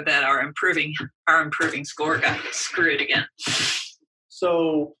payments, so that our improving score got screwed again.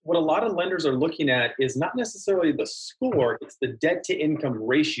 So what a lot of lenders are looking at is not necessarily the score; it's the debt to income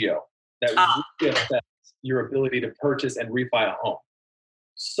ratio that really affects your ability to purchase and refi a home.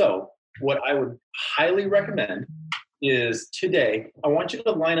 So what I would highly recommend is today, I want you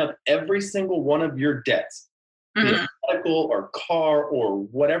to line up every single one of your debts, be it medical or car or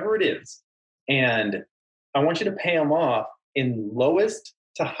whatever it is. And I want you to pay them off in lowest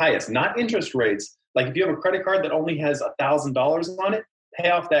to highest, not interest rates. Like if you have a credit card that only has $1,000 on it, pay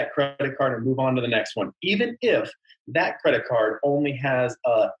off that credit card and move on to the next one. Even if that credit card only has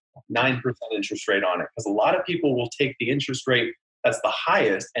a 9% interest rate on it, because a lot of people will take the interest rate that's the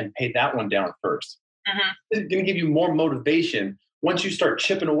highest and pay that one down first. It's going to give you more motivation once you start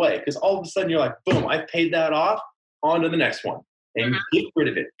chipping away, because all of a sudden you're like, boom, I paid that off, on to the next one. And get rid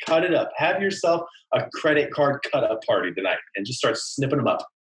of it, cut it up. Have yourself a credit card cut up party tonight and just start snipping them up,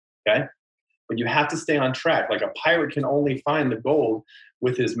 okay? But you have to stay on track. Like a pirate can only find the gold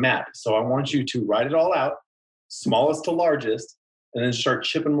with his map. So I want you to write it all out, smallest to largest, and then start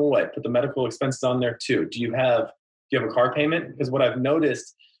chipping them away. Put the medical expenses on there too. Do you have a car payment? Because what I've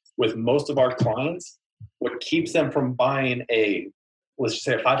noticed with most of our clients, what keeps them from buying let's just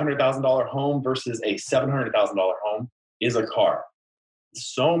say a $500,000 home versus a $700,000 home is a car.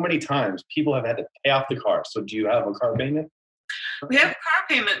 So many times people have had to pay off the car. So do you have a car payment? We have a car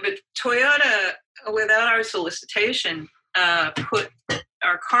payment, but Toyota, without our solicitation, put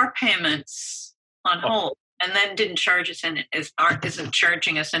our car payments on hold and then didn't charge us isn't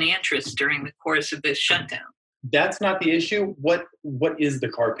charging us any interest during the course of this shutdown. That's not the issue. What is the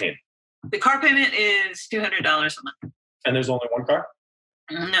car payment? The car payment is $200 a month. And there's only one car?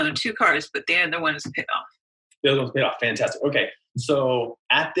 No, 2 cars, but the other one is paid off. The other one's paid off. Fantastic. Okay. So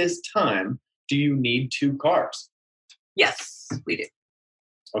at this time, do you need 2 cars? Yes, we do.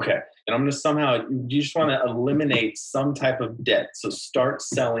 Okay. And I'm going to you just want to eliminate some type of debt. So start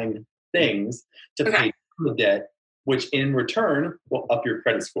selling things to pay the debt, which in return will up your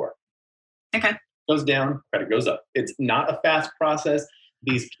credit score. Okay. Goes down, credit goes up. It's not a fast process.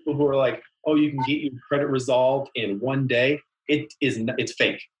 These people who are like, oh, you can get your credit resolved in one day. It's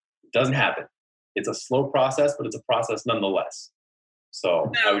fake. It doesn't happen. It's a slow process, but it's a process nonetheless.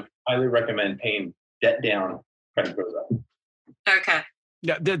 So I would highly recommend paying debt down, credit goes up. Okay.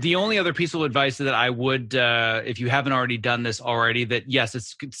 Yeah, the only other piece of advice that I would, if you haven't already done this already, that yes,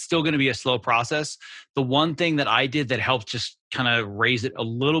 it's still going to be a slow process. The one thing that I did that helped just kind of raise it a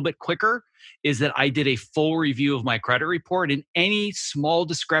little bit quicker is that I did a full review of my credit report, and any small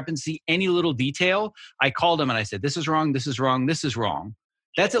discrepancy, any little detail, I called them and I said, this is wrong, this is wrong, this is wrong.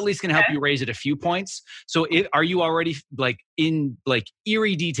 That's at least going to help you raise it a few points. So are you already in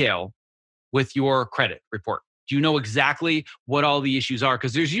eerie detail with your credit report? Do you know exactly what all the issues are?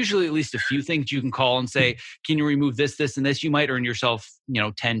 Because there's usually at least a few things you can call and say, can you remove this, this, and this? You might earn yourself,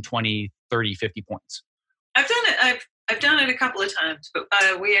 10, 20, 30, 50 points. I've done it. I've done it a couple of times, but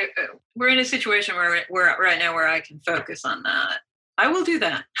we're in a situation where we're right now where I can focus on that. I will do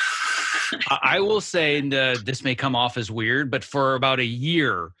that. I will say, and this may come off as weird, but for about a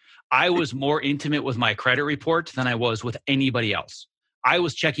year, I was more intimate with my credit report than I was with anybody else. I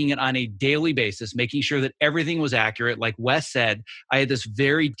was checking it on a daily basis, making sure that everything was accurate. Like Wes said, I had this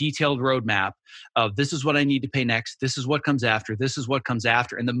very detailed roadmap of this is what I need to pay next. This is what comes after. This is what comes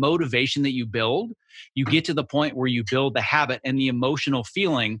after. And the motivation that you build, you get to the point where you build the habit and the emotional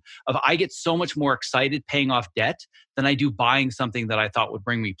feeling of I get so much more excited paying off debt than I do buying something that I thought would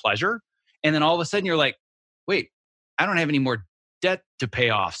bring me pleasure. And then all of a sudden you're like, wait, I don't have any more debt to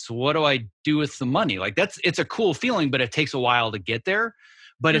pay off. So what do I do with the money? It's a cool feeling, but it takes a while to get there.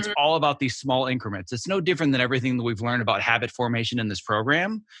 But it's all about these small increments. It's no different than everything that we've learned about habit formation in this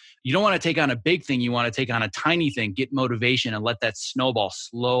program. You don't want to take on a big thing. You want to take on a tiny thing, get motivation, and let that snowball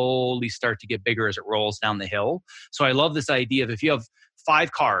slowly start to get bigger as it rolls down the hill. So I love this idea of if you have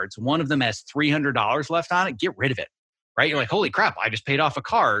 5 cards, one of them has $300 left on it, get rid of it. Right? You're like, holy crap, I just paid off a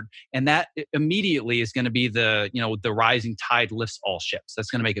card. And that immediately is going to be the rising tide lifts all ships. That's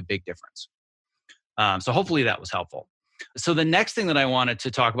going to make a big difference. So hopefully that was helpful. So the next thing that I wanted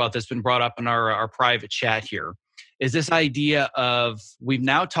to talk about that's been brought up in our private chat here is this idea of, we've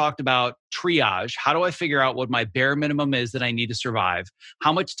now talked about triage. How do I figure out what my bare minimum is that I need to survive?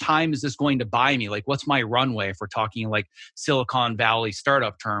 How much time is this going to buy me? Like, what's my runway if we're talking like Silicon Valley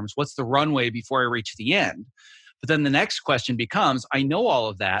startup terms? What's the runway before I reach the end? But then the next question becomes, I know all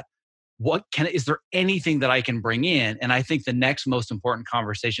of that. Is there anything that I can bring in? And I think the next most important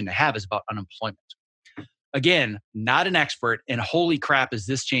conversation to have is about unemployment. again, not an expert, and holy crap, is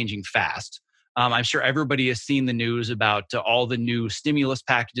this changing fast. I'm sure everybody has seen the news about all the new stimulus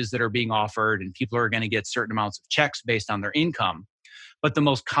packages that are being offered, and people are going to get certain amounts of checks based on their income. But the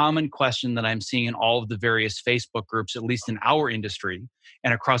most common question that I'm seeing in all of the various Facebook groups, at least in our industry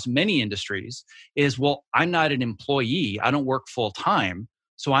and across many industries, is, well, I'm not an employee. I don't work full time.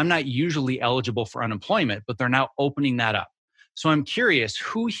 So I'm not usually eligible for unemployment, but they're now opening that up. So I'm curious,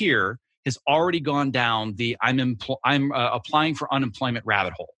 who here has already gone down the I'm applying for unemployment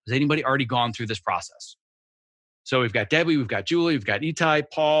rabbit hole? Has anybody already gone through this process? So we've got Debbie, we've got Julie, we've got Itai,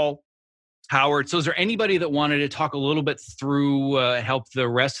 Paul, Howard. So is there anybody that wanted to talk a little bit through, help the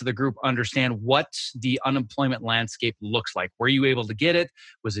rest of the group understand what the unemployment landscape looks like? Were you able to get it?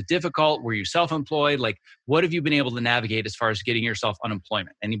 Was it difficult? Were you self-employed? Like, what have you been able to navigate as far as getting yourself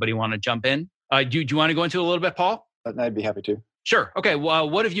unemployment? Anybody want to jump in? Do you want to go into a little bit, Paul? I'd be happy to. Sure. Okay. Well,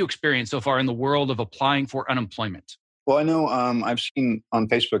 what have you experienced so far in the world of applying for unemployment? Well, I know I've seen on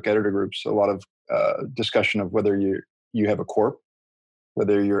Facebook editor groups a lot of discussion of whether you have a corp,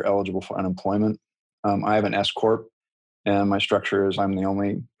 whether you're eligible for unemployment. I have an S corp, and my structure is I'm the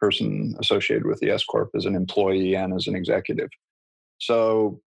only person associated with the S corp as an employee and as an executive.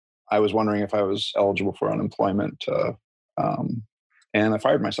 So I was wondering if I was eligible for unemployment, and I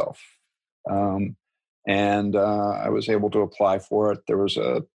fired myself. And I was able to apply for it. There was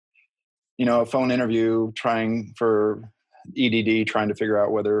a phone interview trying for EDD, trying to figure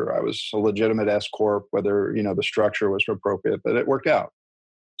out whether I was a legitimate S corp, whether the structure was appropriate, but it worked out.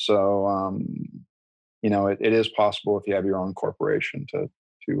 So it is possible if you have your own corporation to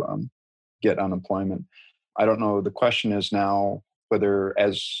get unemployment. I don't know. The question is now whether,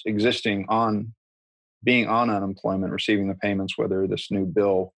 as existing on being on unemployment, receiving the payments, whether this new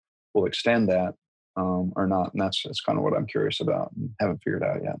bill will extend that. Or not, and that's kind of what I'm curious about and haven't figured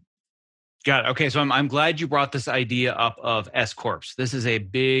out yet. Got it. Okay, so I'm glad you brought this idea up of S corps. This is a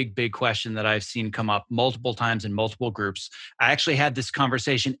big question that I've seen come up multiple times in multiple groups. I actually had this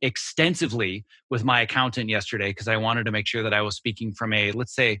conversation extensively with my accountant yesterday because I wanted to make sure that I was speaking from a,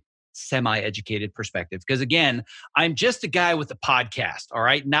 let's say, semi-educated perspective. Because again, I'm just a guy with a podcast, all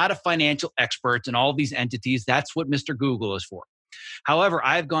right? Not a financial expert in all these entities. That's what Mr. Google is for. However,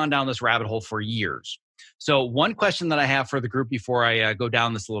 I've gone down this rabbit hole for years. So one question that I have for the group before I go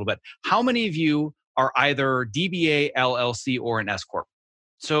down this a little bit, how many of you are either DBA, LLC, or an S Corp?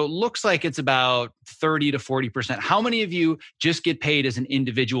 So it looks like it's about 30 to 40%. How many of you just get paid as an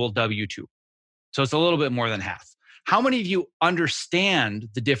individual W-2? So it's a little bit more than half. How many of you understand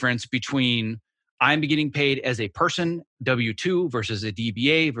the difference between I'm getting paid as a person, W-2, versus a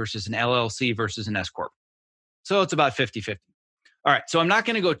DBA, versus an LLC, versus an S Corp? So it's about 50-50. All right, so I'm not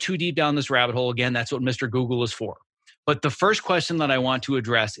going to go too deep down this rabbit hole. Again, that's what Mr. Google is for. But the first question that I want to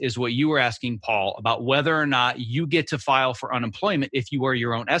address is what you were asking, Paul, about whether or not you get to file for unemployment if you are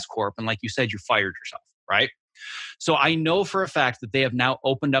your own S Corp. And like you said, you fired yourself, right? So I know for a fact that they have now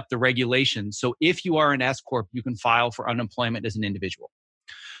opened up the regulations. So if you are an S Corp, you can file for unemployment as an individual.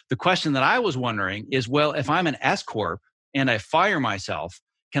 The question that I was wondering is, well, if I'm an S Corp and I fire myself,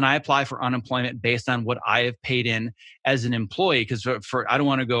 can I apply for unemployment based on what I have paid in as an employee? Because I don't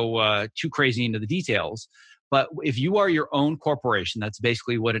want to go too crazy into the details, but if you are your own corporation, that's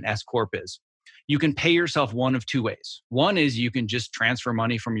basically what an S Corp is. You can pay yourself one of two ways. One is you can just transfer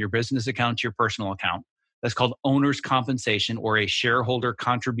money from your business account to your personal account. That's called owner's compensation or a shareholder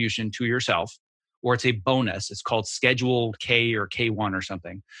contribution to yourself, or it's a bonus. It's called Schedule K or K1 or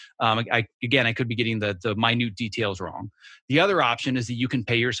something. I could be getting the minute details wrong. The other option is that you can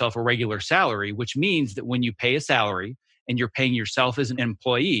pay yourself a regular salary, which means that when you pay a salary and you're paying yourself as an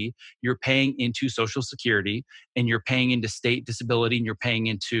employee, you're paying into Social Security and you're paying into state disability and you're paying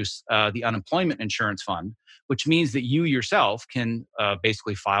into the unemployment insurance fund, which means that you yourself can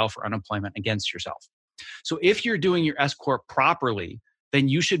basically file for unemployment against yourself. So if you're doing your S Corp properly, then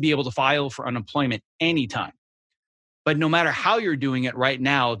you should be able to file for unemployment anytime. But no matter how you're doing it right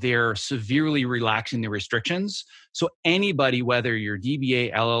now, they're severely relaxing the restrictions. So anybody, whether you're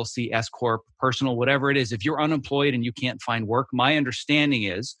DBA, LLC, S Corp, personal, whatever it is, if you're unemployed and you can't find work, my understanding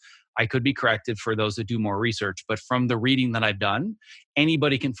is, I could be corrected for those that do more research, but from the reading that I've done,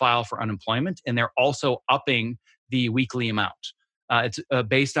 anybody can file for unemployment, and they're also upping the weekly amount. It's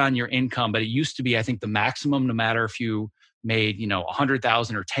based on your income, but it used to be, I think, the maximum, no matter if you made,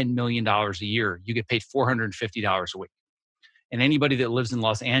 $100,000 or $10 million a year, you get paid $450 a week. And anybody that lives in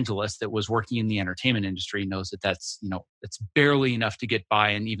Los Angeles that was working in the entertainment industry knows that that's barely enough to get by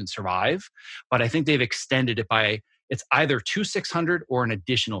and even survive. But I think they've extended it by, it's either to $600 or an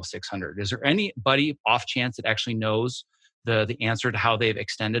additional $600. Is there anybody off chance that actually knows the answer to how they've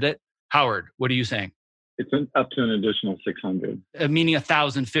extended it? Howard, what are you saying? It's up to an additional 600. Meaning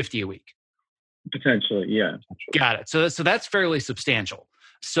 1,050 a week. Potentially, yeah. Got it. So that's fairly substantial.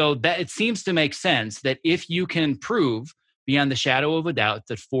 So that it seems to make sense that if you can prove beyond the shadow of a doubt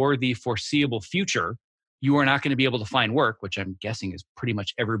that for the foreseeable future, you are not going to be able to find work, which I'm guessing is pretty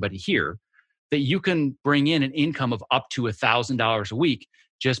much everybody here, that you can bring in an income of up to $1,000 a week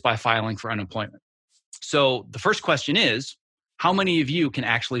just by filing for unemployment. So the first question is, how many of you can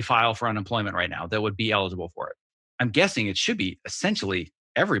actually file for unemployment right now that would be eligible for it? I'm guessing it should be essentially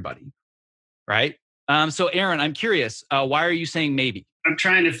everybody, right? So Aaron, I'm curious, why are you saying maybe? I'm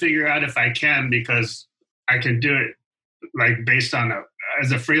trying to figure out if I can, because I can do it like based on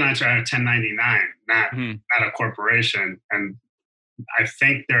as a freelancer, I have 1099, not a corporation. And I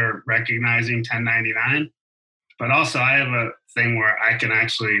think they're recognizing 1099, but also I have a thing where I can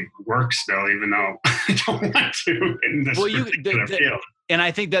actually work still, even though I don't want to in this particular field. And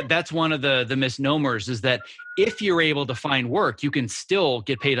I think that that's one of the misnomers is that if you're able to find work, you can still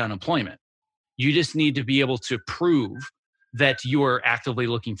get paid unemployment. You just need to be able to prove that you are actively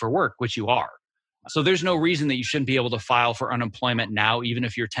looking for work, which you are. So there's no reason that you shouldn't be able to file for unemployment now, even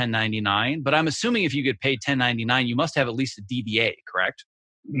if you're 1099. But I'm assuming if you get paid 1099, you must have at least a DBA, correct?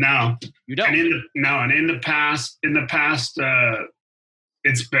 No, you don't. And in the past,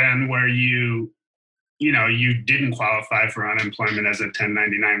 it's been where you didn't qualify for unemployment as a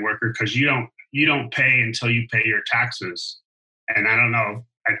 1099 worker because you don't pay until you pay your taxes. And I don't know.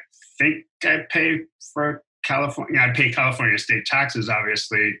 I think I pay for California. I pay California state taxes,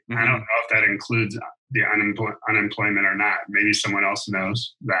 obviously. Mm-hmm. I don't know if that includes the unemployment or not. Maybe someone else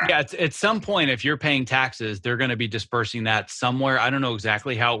knows that. Yeah, at some point, if you're paying taxes, they're going to be dispersing that somewhere. I don't know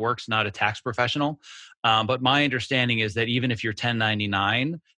exactly how it works, not a tax professional. But my understanding is that even if you're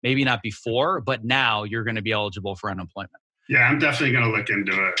 1099, maybe not before, but now you're going to be eligible for unemployment. Yeah, I'm definitely going to look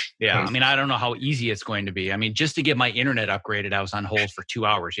into it. Yeah, I mean, I don't know how easy it's going to be. I mean, just to get my internet upgraded, I was on hold for 2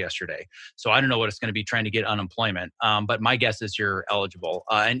 hours yesterday. So I don't know what it's going to be trying to get unemployment. But my guess is you're eligible.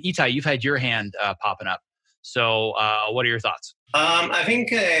 And Itai, you've had your hand popping up. So what are your thoughts? I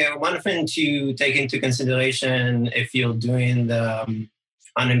think one thing to take into consideration if you're doing the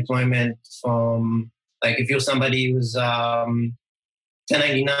unemployment from, like if you're somebody who's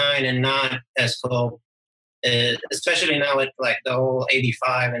 1099 and not S-Corp, especially now with like the whole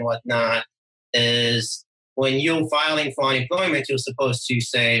 85 and whatnot, is when you're filing for unemployment, you're supposed to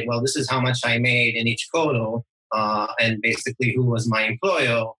say, well, this is how much I made in each quarter, and basically who was my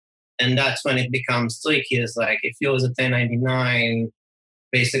employer. And that's when it becomes tricky. Is like if you was a 1099,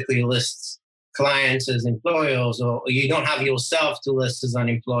 basically lists clients as employers, or you don't have yourself to list as an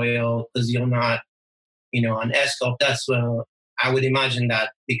employer because you're not, an S-Corp. That's where I would imagine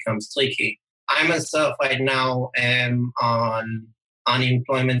that becomes tricky. I myself right now am on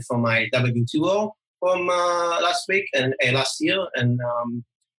unemployment for my W-2 from last week and last year. And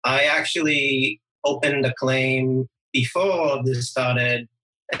I actually opened a claim before this started,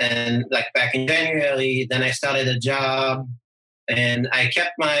 and like back in January. Then I started a job and I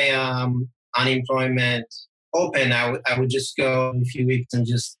kept my unemployment open. I would just go in a few weeks and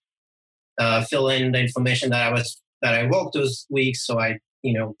just fill in the information that I worked those weeks. So I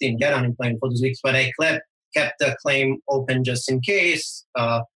didn't get unemployment for those weeks, but I kept the claim open just in case.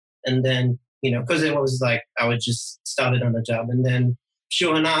 And then, because it was like I was just started on the job. And then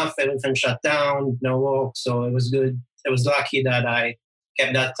sure enough, everything shut down, no work. So it was good. It was lucky that I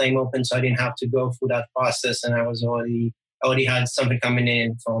kept that claim open so I didn't have to go through that process. And I was already had something coming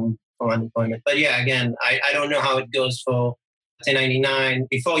in from unemployment. But yeah, again, I don't know how it goes for 1099.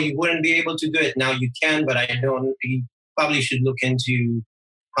 Before you wouldn't be able to do it. Now you can, but you probably should look into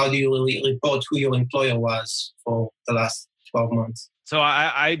how do you report who your employer was for the last 12 months? So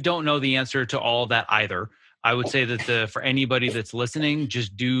I don't know the answer to all of that either. I would say that for anybody that's listening,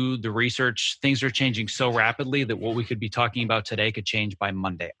 just do the research. Things are changing so rapidly that what we could be talking about today could change by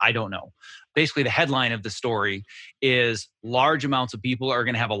Monday. I don't know. Basically, the headline of the story is large amounts of people are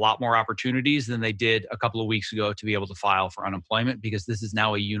going to have a lot more opportunities than they did a couple of weeks ago to be able to file for unemployment because this is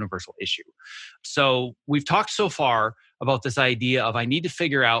now a universal issue. So we've talked so far about this idea of I need to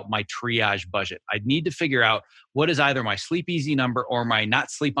figure out my triage budget. I need to figure out what is either my sleep easy number or my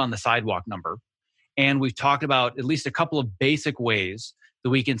not sleep on the sidewalk number. And we've talked about at least a couple of basic ways that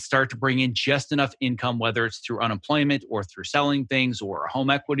we can start to bring in just enough income, whether it's through unemployment or through selling things or a home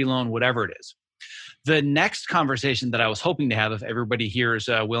equity loan, whatever it is. The next conversation that I was hoping to have, if everybody here is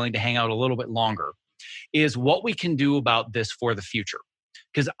willing to hang out a little bit longer, is what we can do about this for the future.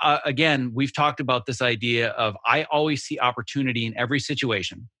 Because again, we've talked about this idea of I always see opportunity in every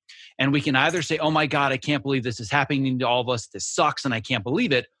situation. And we can either say, oh my God, I can't believe this is happening to all of us. This sucks and I can't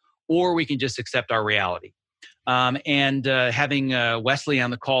believe it. or we can just accept our reality. Having Wesley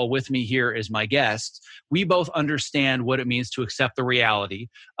on the call with me here as my guest, we both understand what it means to accept the reality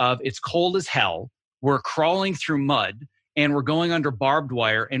of it's cold as hell, we're crawling through mud, and we're going under barbed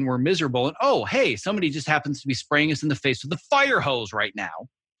wire, and we're miserable. And oh, hey, somebody just happens to be spraying us in the face with a fire hose right now.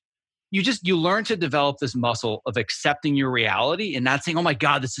 You learn to develop this muscle of accepting your reality and not saying, oh my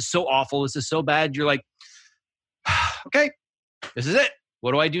God, this is so awful, this is so bad. You're like, okay, this is it.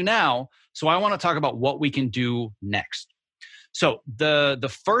 What do I do now? So I want to talk about what we can do next. So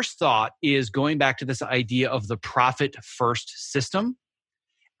the first thought is going back to this idea of the profit first system.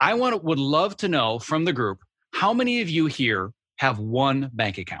 Would love to know from the group, how many of you here have one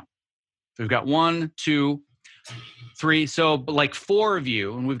bank account? So we've got 1, 2, 3. So like 4 of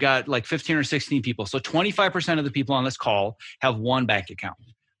you, and we've got like 15 or 16 people. So 25% of the people on this call have one bank account.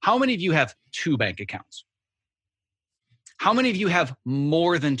 How many of you have 2 bank accounts? How many of you have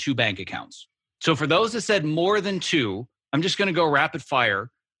more than 2 bank accounts? So for those that said more than 2, I'm just going to go rapid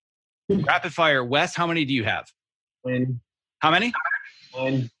fire. Rapid fire. Wes, how many do you have? 10. How many?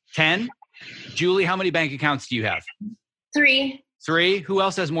 10. 10. Julie, how many bank accounts do you have? 3. 3. Who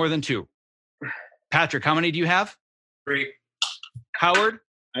else has more than 2? Patrick, how many do you have? 3. Howard?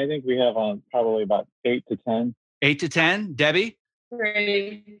 I think we have probably about 8 to 10. 8 to 10. Debbie?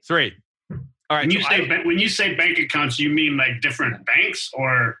 3. 3. All right. When you say bank accounts, you mean like different banks,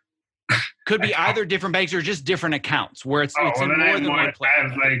 or could be either different banks or just different accounts where it's in more than one place. I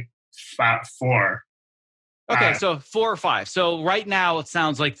have like 4. Okay, so 4 or 5. So right now it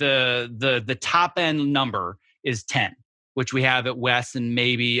sounds like the top end number is 10, which we have at West, and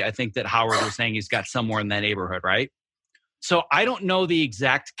maybe I think that Howard was saying he's got somewhere in that neighborhood, right? So I don't know the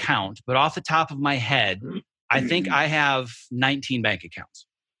exact count, but off the top of my head, I think I have 19 bank accounts.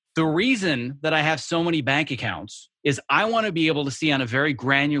 The reason that I have so many bank accounts is I want to be able to see on a very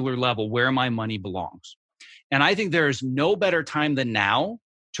granular level where my money belongs. And I think there's no better time than now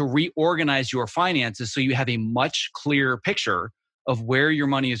to reorganize your finances so you have a much clearer picture of where your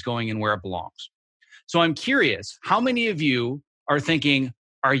money is going and where it belongs. So I'm curious, how many of you are thinking,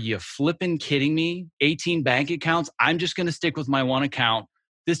 are you flipping kidding me? 18 bank accounts? I'm just going to stick with my one account.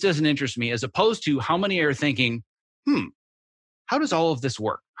 This doesn't interest me. As opposed to how many are thinking, how does all of this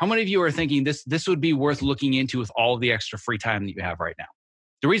work? How many of you are thinking this would be worth looking into with all of the extra free time that you have right now?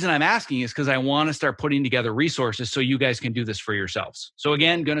 The reason I'm asking is because I want to start putting together resources so you guys can do this for yourselves. So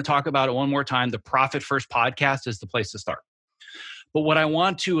again, going to talk about it one more time. The Profit First podcast is the place to start. But what I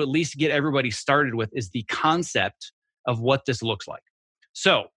want to at least get everybody started with is the concept of what this looks like.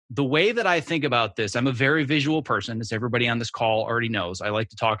 So the way that I think about this, I'm a very visual person, as everybody on this call already knows. I like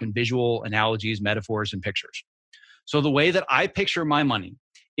to talk in visual analogies, metaphors, and pictures. So the way that I picture my money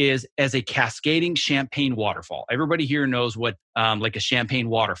is as a cascading champagne waterfall. Everybody here knows what like a champagne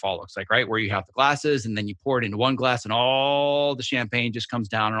waterfall looks like, right? Where you have the glasses and then you pour it into one glass and all the champagne just comes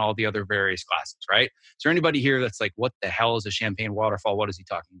down in all the other various glasses, right? Is there anybody here that's like, what the hell is a champagne waterfall? What is he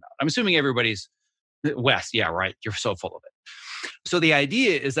talking about? I'm assuming everybody's Wes. Yeah, right. You're so full of it. So the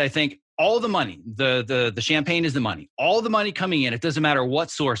idea is, I think all the money, the champagne is the money, all the money coming in. It doesn't matter what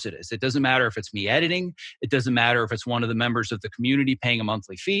source it is. It doesn't matter if it's me editing. It doesn't matter if it's one of the members of the community paying a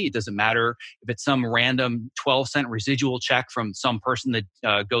monthly fee. It doesn't matter if it's some random 12-cent residual check from some person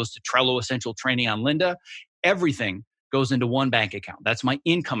that goes to Trello Essential Training on Lynda. Everything goes into one bank account. That's my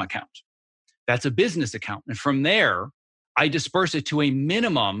income account. That's a business account. And from there, I disperse it to a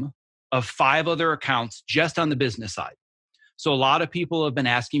minimum of 5 other accounts just on the business side. So a lot of people have been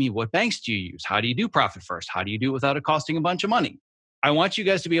asking me, what banks do you use? How do you do Profit First? How do you do it without it costing a bunch of money? I want you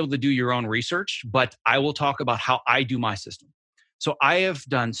guys to be able to do your own research, but I will talk about how I do my system. So I have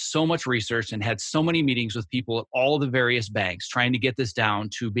done so much research and had so many meetings with people at all the various banks trying to get this down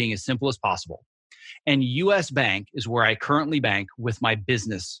to being as simple as possible. And US Bank is where I currently bank with my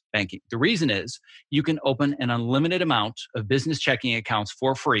business banking. The reason is you can open an unlimited amount of business checking accounts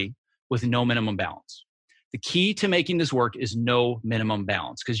for free with no minimum balance. The key to making this work is no minimum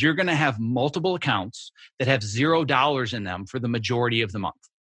balance, because you're going to have multiple accounts that have $0 in them for the majority of the month.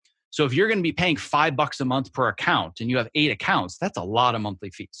 So if you're going to be paying $5 a month per account and you have 8 accounts, that's a lot of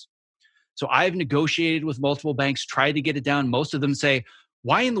monthly fees. So I've negotiated with multiple banks, tried to get it down. Most of them say,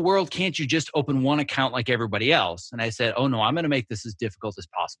 why in the world can't you just open one account like everybody else? And I said, oh no, I'm going to make this as difficult as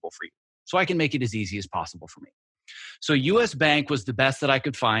possible for you so I can make it as easy as possible for me. So US Bank was the best that I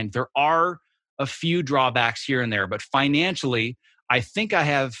could find. There are a few drawbacks here and there, but financially, I think I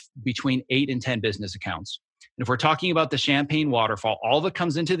have between 8 and 10 business accounts. And if we're talking about the champagne waterfall, all that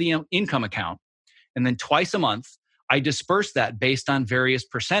comes into the income account, and then twice a month, I disperse that based on various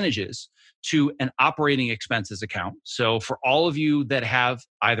percentages to an operating expenses account. So for all of you that have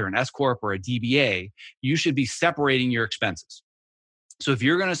either an S Corp or a DBA, you should be separating your expenses. So if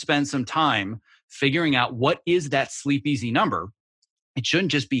you're going to spend some time figuring out what is that Sleep Easy number, it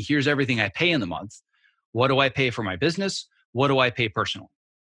shouldn't just be here's everything I pay in the month. What do I pay for my business? What do I pay personally?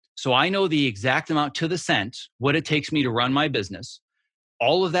 So I know the exact amount to the cent, what it takes me to run my business.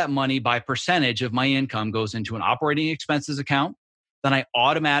 All of that money by percentage of my income goes into an operating expenses account. Then I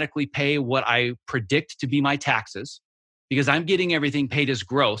automatically pay what I predict to be my taxes because I'm getting everything paid as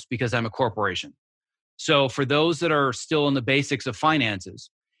gross because I'm a corporation. So for those that are still in the basics of finances,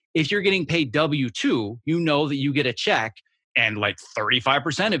 if you're getting paid W-2, you know that you get a check and like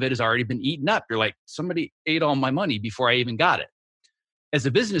 35% of it has already been eaten up. You're like, somebody ate all my money before I even got it. As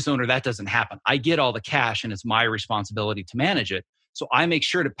a business owner, that doesn't happen. I get all the cash and it's my responsibility to manage it. So I make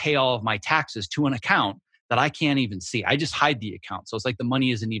sure to pay all of my taxes to an account that I can't even see. I just hide the account. So it's like the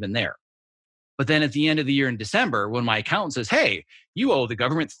money isn't even there. But then at the end of the year in December, when my accountant says, hey, you owe the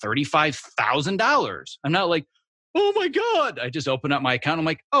government $35,000. I'm not like, oh my God. I just open up my account. I'm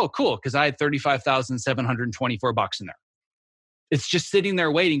like, oh, cool. Because I had $35,724 in there. It's just sitting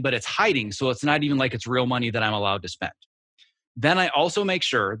there waiting, but it's hiding. So it's not even like it's real money that I'm allowed to spend. Then I also make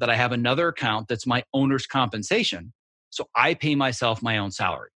sure that I have another account that's my owner's compensation. So I pay myself my own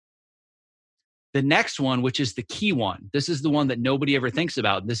salary. The next one, which is the key one, this is the one that nobody ever thinks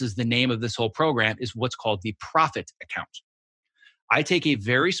about. This is the name of this whole program, is what's called the profit account. I take a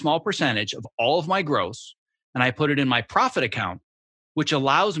very small percentage of all of my gross and I put it in my profit account, which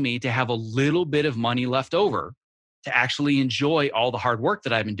allows me to have a little bit of money left over to actually enjoy all the hard work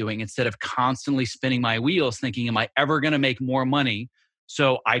that I've been doing instead of constantly spinning my wheels thinking, am I ever going to make more money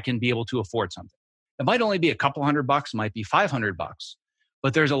so I can be able to afford something? It might only be a couple $100, it might be $500,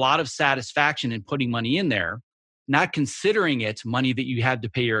 but there's a lot of satisfaction in putting money in there, not considering it money that you have to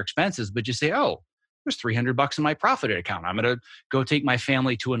pay your expenses, but just say, oh, there's $300 in my profit account. I'm going to go take my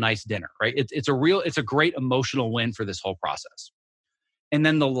family to a nice dinner, right? It's a great emotional win for this whole process. And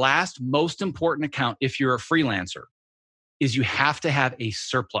then the last most important account, if you're a freelancer, is you have to have a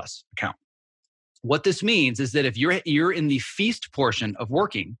surplus account. What this means is that if you're in the feast portion of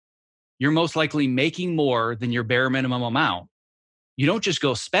working, you're most likely making more than your bare minimum amount. You don't just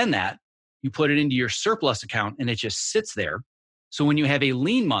go spend that. You put it into your surplus account and it just sits there. So when you have a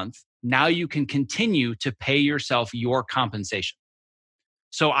lean month, now you can continue to pay yourself your compensation.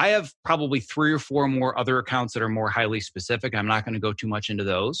 So I have probably 3 or 4 more other accounts that are more highly specific. I'm not going to go too much into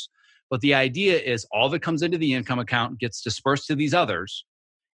those. But the idea is all that comes into the income account gets dispersed to these others.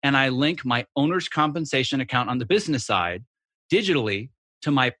 And I link my owner's compensation account on the business side digitally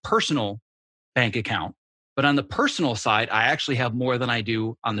to my personal bank account. But on the personal side, I actually have more than I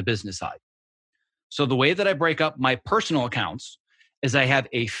do on the business side. So the way that I break up my personal accounts is I have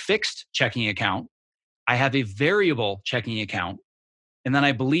a fixed checking account. I have a variable checking account. And then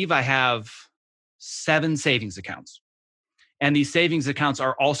I believe I have 7 savings accounts. And these savings accounts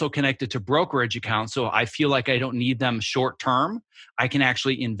are also connected to brokerage accounts. So I feel like I don't need them short term. I can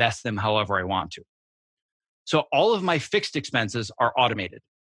actually invest them however I want to. So all of my fixed expenses are automated.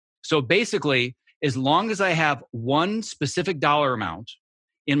 So basically, as long as I have one specific dollar amount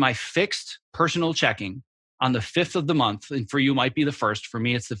in my fixed personal checking on the 5th of the month, and for you might be the 1st, for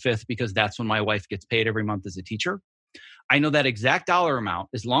me it's the 5th because that's when my wife gets paid every month as a teacher. I know that exact dollar amount.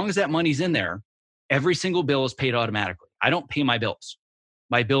 As long as that money's in there, every single bill is paid automatically. I don't pay my bills.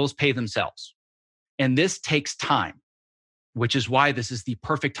 My bills pay themselves. And this takes time, which is why this is the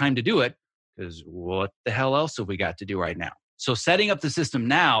perfect time to do it, because what the hell else have we got to do right now? So setting up the system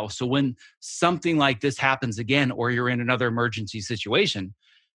now, so when something like this happens again, or you're in another emergency situation,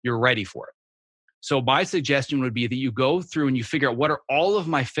 you're ready for it. So my suggestion would be that you go through and you figure out what are all of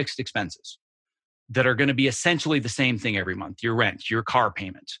my fixed expenses that are going to be essentially the same thing every month. Your rent, your car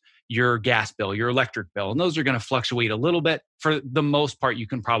payment, your gas bill, your electric bill. And those are going to fluctuate a little bit. For the most part, you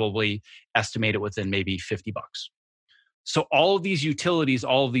can probably estimate it within maybe $50. So all of these utilities,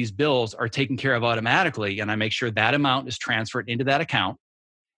 all of these bills are taken care of automatically. And I make sure that amount is transferred into that account.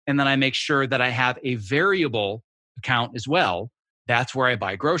 And then I make sure that I have a variable account as well. That's where I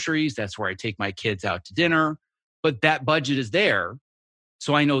buy groceries. That's where I take my kids out to dinner. But that budget is there.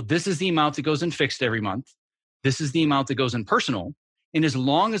 So I know this is the amount that goes in fixed every month. This is the amount that goes in personal. And as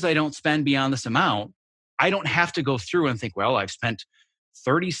long as I don't spend beyond this amount, I don't have to go through and think, well, I've spent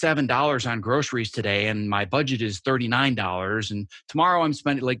 $37 on groceries today and my budget is $39. And tomorrow I'm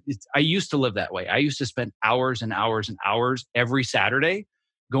spending I used to live that way. I used to spend hours and hours and hours every Saturday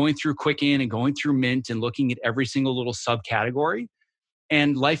going through Quicken and going through Mint and looking at every single little subcategory.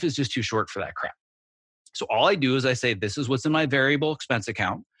 And life is just too short for that crap. So all I do is I say, this is what's in my variable expense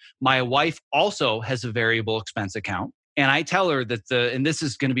account. My wife also has a variable expense account. And I tell her that and this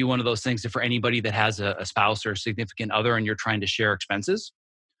is going to be one of those things that for anybody that has a spouse or a significant other and you're trying to share expenses,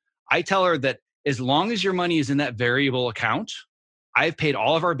 I tell her that as long as your money is in that variable account, I've paid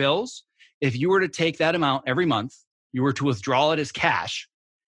all of our bills. If you were to take that amount every month, you were to withdraw it as cash,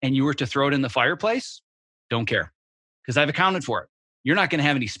 and you were to throw it in the fireplace, don't care, because I've accounted for it. You're not going to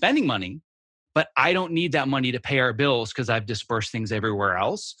have any spending money, but I don't need that money to pay our bills because I've dispersed things everywhere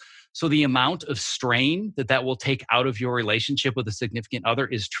else. So the amount of strain that will take out of your relationship with a significant other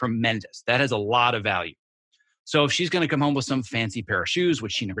is tremendous. That has a lot of value. So if she's going to come home with some fancy pair of shoes,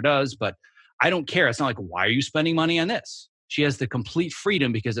 which she never does, but I don't care. It's not like, why are you spending money on this? She has the complete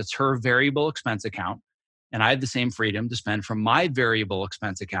freedom because it's her variable expense account. And I have the same freedom to spend from my variable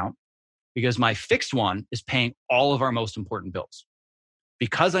expense account because my fixed one is paying all of our most important bills.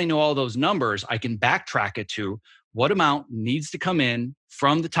 Because I know all those numbers, I can backtrack it to what amount needs to come in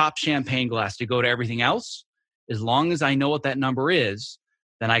from the top champagne glass to go to everything else. As long as I know what that number is,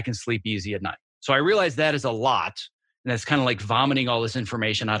 then I can sleep easy at night. So I realize that is a lot. And that's kind of like vomiting all this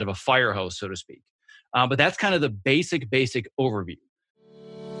information out of a fire hose, so to speak. But that's kind of the basic overview.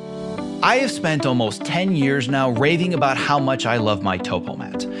 I have spent almost 10 years now raving about how much I love my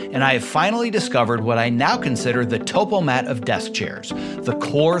TopoMat, and I have finally discovered what I now consider the TopoMat of desk chairs, the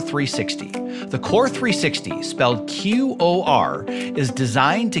Core 360. The Core 360, spelled QOR, is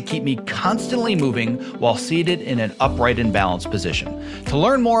designed to keep me constantly moving while seated in an upright and balanced position. To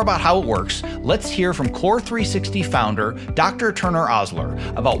learn more about how it works, let's hear from Core 360 founder Dr. Turner Osler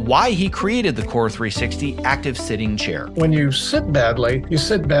about why he created the Core 360 active sitting chair. When you sit badly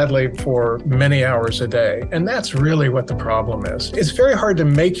for many hours a day, and that's really what the problem is. It's very hard to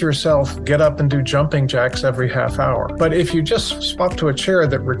make yourself get up and do jumping jacks every half hour. But if you just swap to a chair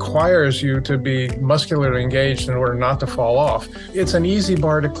that requires you to be muscularly engaged in order not to fall off, it's an easy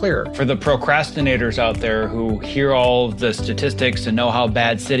bar to clear. For the procrastinators out there who hear all of the statistics and know how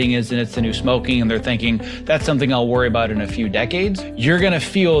bad sitting is and it's the new smoking, and they're thinking that's something I'll worry about in a few decades, you're going to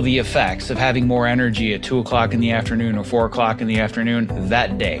feel the effects of having more energy at 2 o'clock in the afternoon or 4 o'clock in the afternoon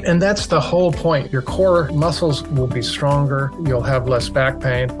that day. And that's the whole point. Your core muscles will be stronger. You'll have less back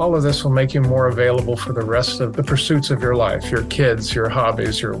pain. All of this will make you more available for the rest of the pursuits of your life, your kids, your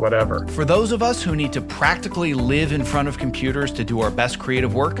hobbies, your whatever. For those of us who need to practically live in front of computers to do our best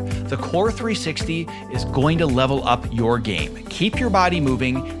creative work, the Core 360 is going to level up your game. Keep your body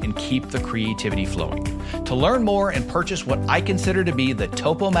moving and keep the creativity flowing. To learn more and purchase what I consider to be the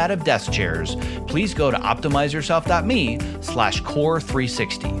TopoMat of desk chairs, please go to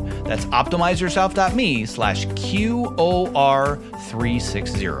optimizeyourself.me/core360. That's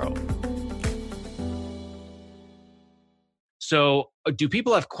optimizeyourself.me/QOR360. So do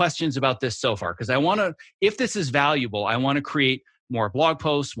people have questions about this so far? Because I want to, if this is valuable, I want to create more blog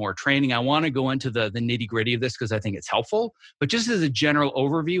posts, more training. I want to go into the nitty gritty of this because I think it's helpful. But just as a general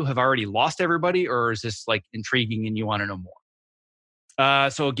overview, have I already lost everybody, or is this like intriguing and you want to know more?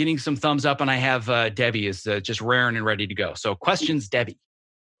 So getting some thumbs up, and I have Debbie is just raring and ready to go. So questions, Debbie.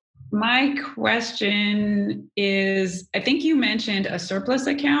 My question is, I think you mentioned a surplus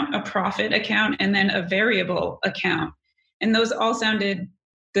account, a profit account, and then a variable account. And those all sounded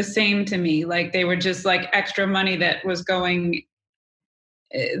the same to me. Like they were just like extra money that was going,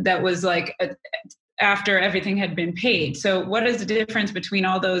 that was like after everything had been paid. So what is the difference between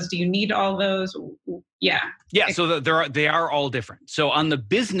all those? Do you need all those? Yeah. So they are all different. So on the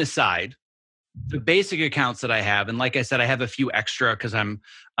business side, the basic accounts that I have, and like I said, I have a few extra because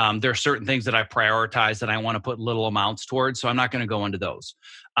there are certain things that I prioritize that I want to put little amounts towards. So I'm not going to go into those.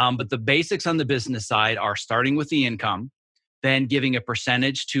 But the basics on the business side are starting with the income, then giving a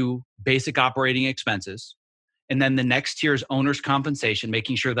percentage to basic operating expenses. And then the next tier is owner's compensation,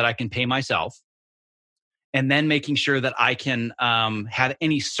 making sure that I can pay myself. And then making sure that I can have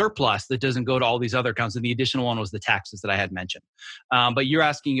any surplus that doesn't go to all these other accounts. And the additional one was the taxes that I had mentioned. But you're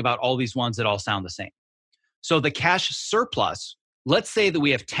asking about all these ones that all sound the same. So the cash surplus, let's say that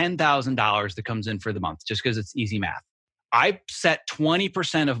we have $10,000 that comes in for the month, just because it's easy math. I set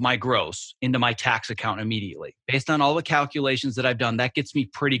 20% of my gross into my tax account immediately. Based on all the calculations that I've done, that gets me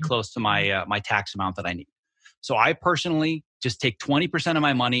pretty close to my tax amount that I need. So I personally just take 20% of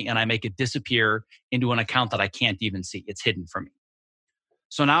my money and I make it disappear into an account that I can't even see. It's hidden from me.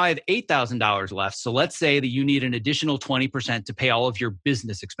 So now I have $8,000 left. So let's say that you need an additional 20% to pay all of your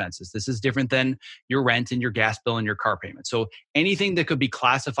business expenses. This is different than your rent and your gas bill and your car payment. So anything that could be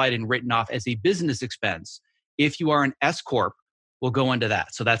classified and written off as a business expense, if you are an S Corp, will go into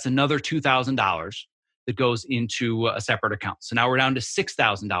that. So that's another $2,000 that goes into a separate account. So now we're down to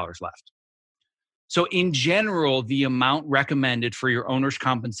 $6,000 left. So in general, the amount recommended for your owner's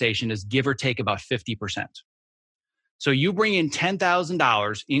compensation is give or take about 50%. So you bring in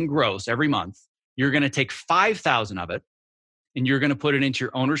 $10,000 in gross every month. You're going to take $5,000 of it and you're going to put it into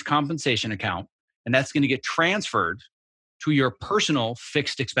your owner's compensation account. And that's going to get transferred to your personal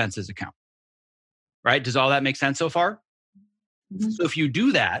fixed expenses account. Right? Does all that make sense so far? Mm-hmm. So if you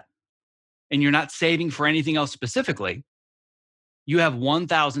do that and you're not saving for anything else specifically, you have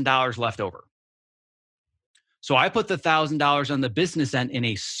 $1,000 left over. So I put the $1,000 on the business end in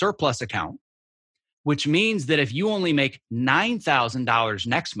a surplus account, which means that if you only make $9,000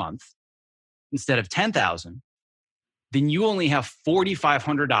 next month instead of $10,000, then you only have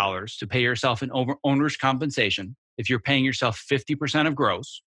 $4,500 to pay yourself in owner's compensation if you're paying yourself 50% of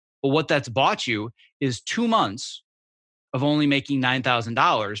gross. But what that's bought you is 2 months of only making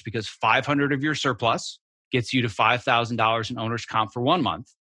 $9,000 because $500 of your surplus gets you to $5,000 in owner's comp for 1 month.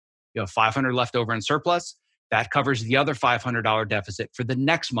 You have $500 left over in surplus. That covers the other $500 deficit for the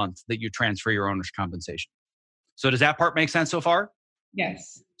next month that you transfer your owner's compensation. So does that part make sense so far?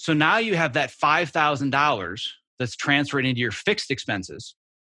 Yes. So now you have that $5,000 that's transferred into your fixed expenses.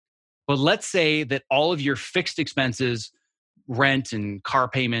 But let's say that all of your fixed expenses, rent and car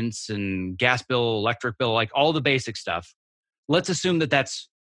payments and gas bill, electric bill, like all the basic stuff, let's assume that that's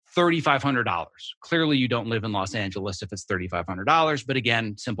 $3,500. Clearly, you don't live in Los Angeles if it's $3,500, but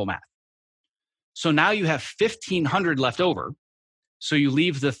again, simple math. So now you have $1,500 left over. So you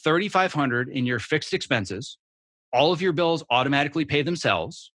leave the $3,500 in your fixed expenses. All of your bills automatically pay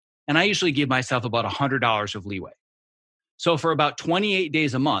themselves. And I usually give myself about $100 of leeway. So for about 28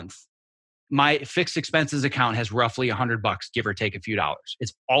 days a month, my fixed expenses account has roughly $100, give or take a few dollars.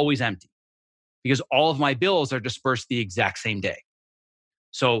 It's always empty because all of my bills are dispersed the exact same day.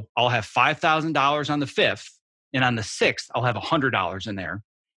 So I'll have $5,000 on the 5th, and on the 6th, I'll have $100 in there.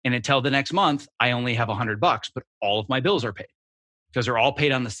 And until the next month, I only have $100, but all of my bills are paid because they're all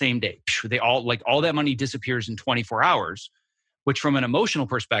paid on the same day. They all, like, all that money disappears in 24 hours, which from an emotional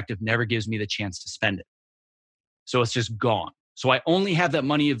perspective never gives me the chance to spend it. So it's just gone. So I only have that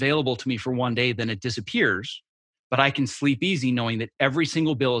money available to me for 1 day, then it disappears, but I can sleep easy knowing that every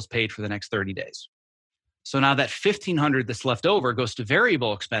single bill is paid for the next 30 days. So now that $1,500 that's left over goes to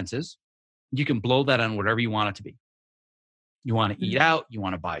variable expenses. You can blow that on whatever you want it to be. You want to eat out, you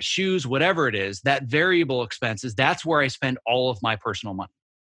want to buy shoes, whatever it is, that variable expenses, that's where I spend all of my personal money.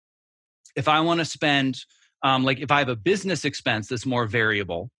 If I want to spend, like if I have a business expense that's more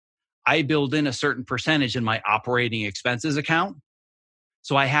variable, I build in a certain percentage in my operating expenses account.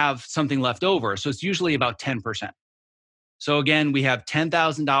 So I have something left over. So it's usually about 10%. So again, we have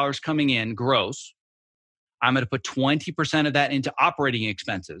 $10,000 coming in gross. I'm going to put 20% of that into operating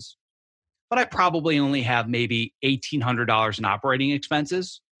expenses. But I probably only have maybe $1,800 in operating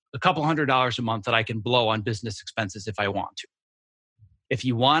expenses, a couple $100 a month that I can blow on business expenses if I want to. If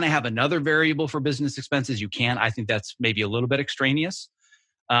you want to have another variable for business expenses, you can. I think that's maybe a little bit extraneous.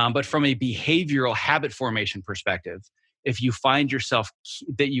 But from a behavioral habit formation perspective, if you find yourself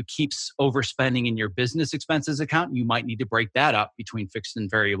that you keep overspending in your business expenses account, you might need to break that up between fixed and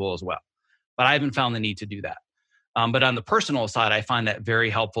variable as well. But I haven't found the need to do that. But on the personal side, I find that very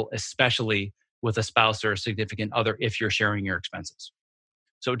helpful, especially with a spouse or a significant other if you're sharing your expenses.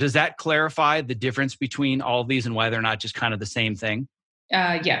 So does that clarify the difference between all of these and why they're not just kind of the same thing?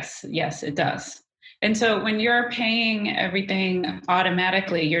 Yes, it does. And so when you're paying everything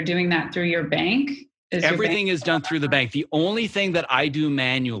automatically, you're doing that through your bank? Everything is done through the bank. The only thing that I do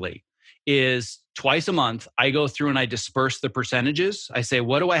manually is twice a month, I go through and I disperse the percentages. I say,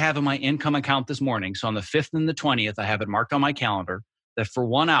 what do I have in my income account this morning? So on the 5th and the 20th, I have it marked on my calendar that for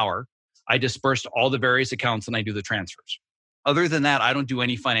 1 hour, I dispersed all the various accounts and I do the transfers. Other than that, I don't do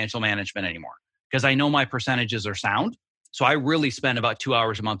any financial management anymore because I know my percentages are sound. So I really spend about 2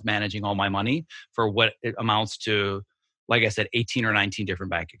 hours a month managing all my money for what it amounts to, like I said, 18 or 19 different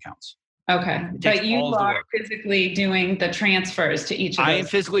bank accounts. Okay. But you are physically doing the transfers to each of those. I am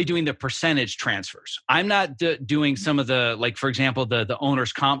physically doing the percentage transfers. I'm not doing some of the, like, for example, the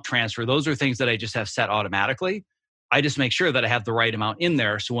owner's comp transfer. Those are things that I just have set automatically. I just make sure that I have the right amount in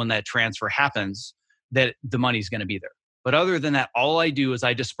there. So when that transfer happens, that the money's going to be there. But other than that, all I do is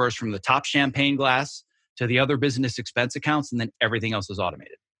I disperse from the top champagne glass to the other business expense accounts, and then everything else is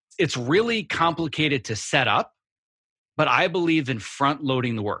automated. It's really complicated to set up, but I believe in front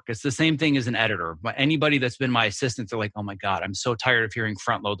loading the work. It's the same thing as an editor. Anybody that's been my assistant, they're like, oh my God, I'm so tired of hearing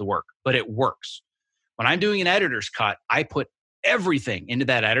front load the work, but it works. When I'm doing an editor's cut, I put everything into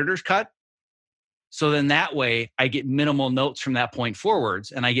that editor's cut. So then that way I get minimal notes from that point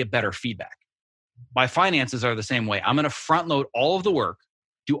forwards and I get better feedback. My finances are the same way. I'm going to front load all of the work,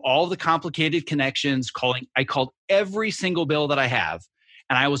 do all the complicated connections, I called every single bill that I have,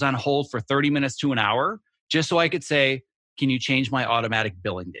 and I was on hold for 30 minutes to an hour just so I could say, can you change my automatic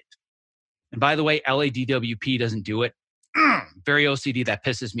billing date? And by the way, LADWP doesn't do it. Very OCD, that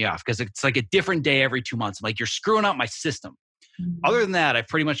pisses me off because it's like a different day every 2 months. I'm like, you're screwing up my system. Other than that, I've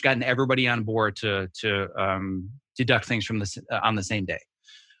pretty much gotten everybody on board to deduct things from on the same day.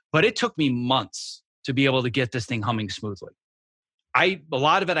 But it took me months to be able to get this thing humming smoothly. A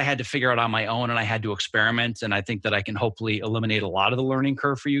lot of it I had to figure out on my own, and I had to experiment. And I think that I can hopefully eliminate a lot of the learning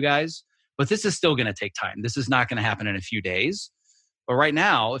curve for you guys. But this is still going to take time. This is not going to happen in a few days. But right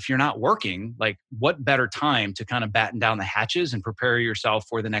now, if you're not working, like what better time to kind of batten down the hatches and prepare yourself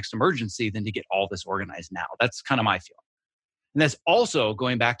for the next emergency than to get all this organized now? That's kind of my feeling. And that's also,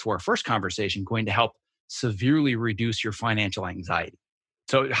 going back to our first conversation, going to help severely reduce your financial anxiety.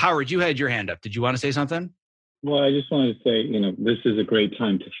 So Howard, you had your hand up. Did you want to say something? Well, I just wanted to say, this is a great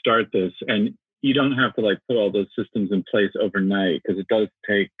time to start this. And you don't have to put all those systems in place overnight, because it does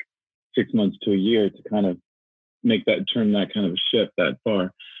take 6 months to a year to kind of turn that kind of ship that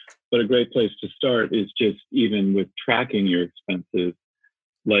far. But a great place to start is just even with tracking your expenses.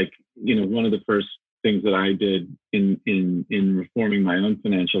 One of the first things that I did in reforming my own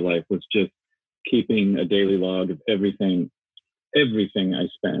financial life was just keeping a daily log of everything I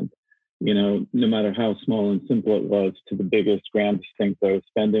spent. No matter how small and simple it was to the biggest, grandest things I was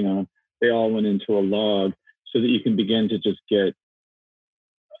spending on, they all went into a log so that you can begin to just get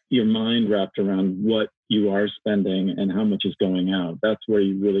your mind wrapped around what you are spending and how much is going out. That's where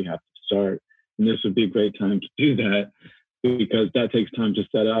you really have to start. And this would be a great time to do that, because that takes time to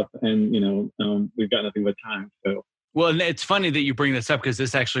set up, and we've got nothing but time. So, well, and it's funny that you bring this up, because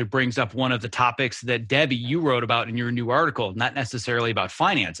this actually brings up one of the topics that Debbie, you wrote about in your new article, not necessarily about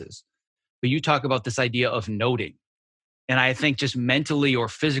finances, but you talk about this idea of noting. And I think just mentally or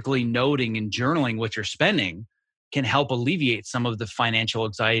physically noting and journaling what you're spending can help alleviate some of the financial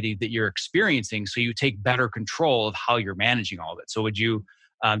anxiety that you're experiencing, so you take better control of how you're managing all of it. So do you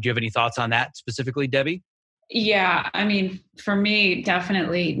have any thoughts on that specifically, Debbie? Yeah, I mean, for me,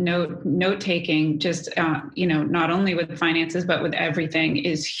 definitely note taking, just not only with finances but with everything,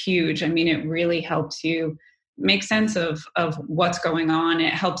 is huge. I mean, it really helps you make sense of what's going on.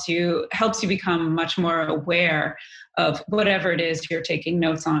 It helps you become much more aware of whatever it is you're taking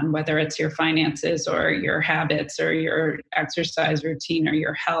notes on, whether it's your finances or your habits or your exercise routine or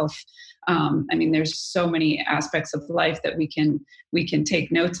your health. I mean, there's so many aspects of life that we can take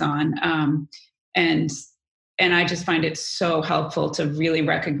notes on. And I just find it so helpful to really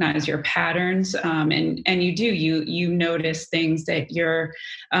recognize your patterns. And you notice things that you're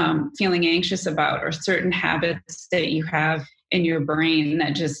feeling anxious about, or certain habits that you have in your brain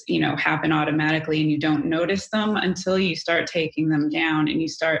that just, happen automatically, and you don't notice them until you start taking them down, and you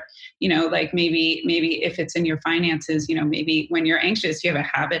start, maybe if it's in your finances, maybe when you're anxious, you have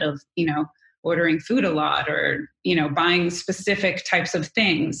a habit of, ordering food a lot, or, buying specific types of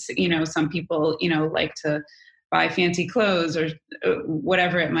things. Some people, like to buy fancy clothes or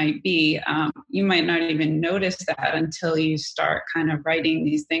whatever it might be. You might not even notice that until you start kind of writing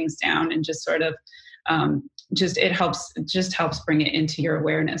these things down, and just sort of, it helps bring it into your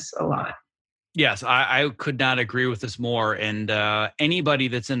awareness a lot. Yes, I could not agree with this more. And anybody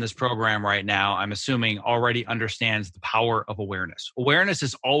that's in this program right now, I'm assuming, already understands the power of awareness. Awareness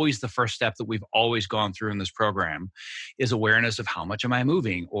is always the first step that we've always gone through in this program, is awareness of how much am I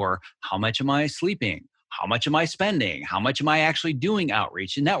moving, or how much am I sleeping? How much am I spending? How much am I actually doing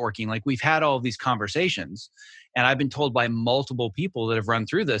outreach and networking? Like, we've had all of these conversations. And I've been told by multiple people that have run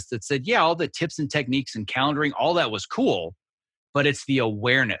through this that said, yeah, all the tips and techniques and calendaring, all that was cool, but it's the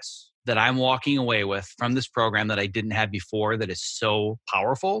awareness that I'm walking away with from this program that I didn't have before that is so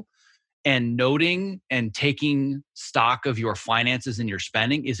powerful. And noting and taking stock of your finances and your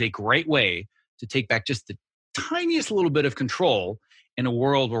spending is a great way to take back just the tiniest little bit of control in a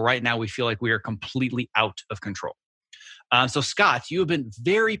world where right now we feel like we are completely out of control. So Scott, you have been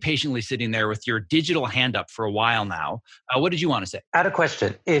very patiently sitting there with your digital hand up for a while now. What did you want to say? I had a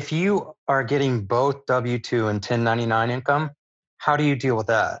question. If you are getting both W-2 and 1099 income, how do you deal with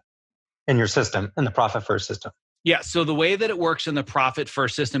that in your system, in the Profit First system? Yeah, so the way that it works in the Profit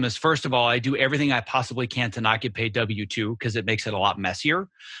First system is, first of all, I do everything I possibly can to not get paid W-2, because it makes it a lot messier.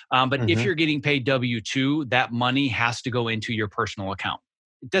 But if you're getting paid W-2, that money has to go into your personal account.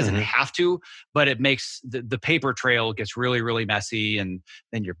 It doesn't have to, but it makes the paper trail gets really, really messy. And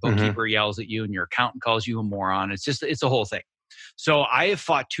then your bookkeeper yells at you and your accountant calls you a moron. It's a whole thing. So I have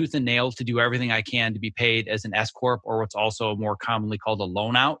fought tooth and nail to do everything I can to be paid as an S Corp, or what's also more commonly called a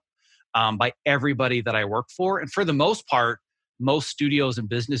loan out, by everybody that I work for. And for the most part, most studios and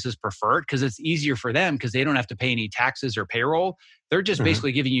businesses prefer it because it's easier for them because they don't have to pay any taxes or payroll. They're just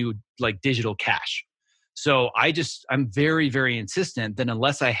basically giving you like digital cash. So I'm very, very insistent that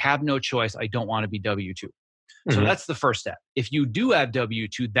unless I have no choice, I don't want to be W-2. So that's the first step. If you do have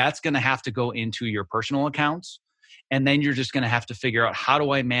W-2, that's going to have to go into your personal accounts. And then you're just going to have to figure out, how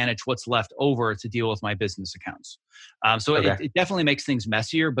do I manage what's left over to deal with my business accounts? It definitely makes things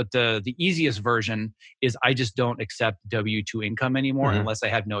messier, but the easiest version is I just don't accept W-2 income anymore unless I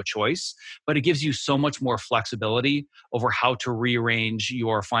have no choice. But it gives you so much more flexibility over how to rearrange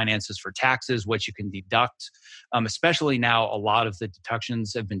your finances for taxes, what you can deduct. Especially now, a lot of the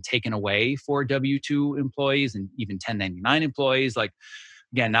deductions have been taken away for W-2 employees and even 1099 employees. Like,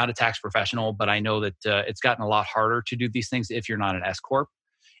 again, not a tax professional, but I know that it's gotten a lot harder to do these things if you're not an S Corp.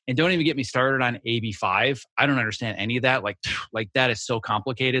 And don't even get me started on AB5. I don't understand any of that. Like that is so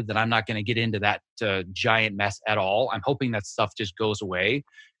complicated that I'm not going to get into that giant mess at all. I'm hoping that stuff just goes away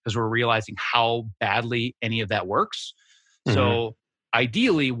because we're realizing how badly any of that works. So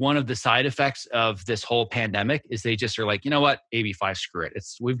ideally, one of the side effects of this whole pandemic is they just are like, you know what, AB5, screw it.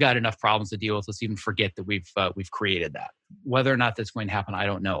 We've got enough problems to deal with. Let's even forget that we've created that. Whether or not that's going to happen, I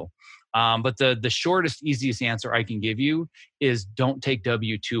don't know. But the shortest, easiest answer I can give you is don't take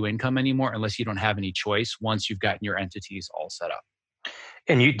W-2 income anymore unless you don't have any choice once you've gotten your entities all set up.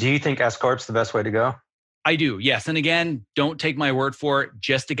 And do you think S Corp's the best way to go? I do, yes. And again, don't take my word for it.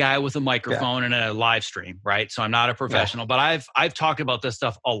 Just a guy with a microphone and a live stream, right? So I'm not a professional, but I've talked about this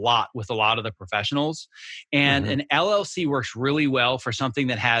stuff a lot with a lot of the professionals. And an LLC works really well for something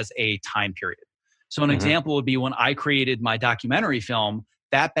that has a time period. So an example would be when I created my documentary film,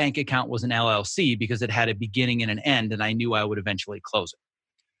 that bank account was an LLC because it had a beginning and an end, and I knew I would eventually close it.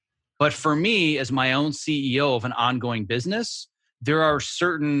 But for me, as my own CEO of an ongoing business, there are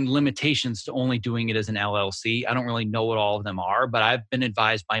certain limitations to only doing it as an LLC. I don't really know what all of them are, but I've been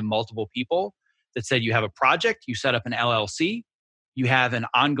advised by multiple people that said you have a project, you set up an LLC, you have an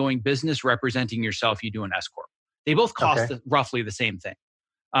ongoing business representing yourself, you do an S Corp. They both cost roughly the same thing.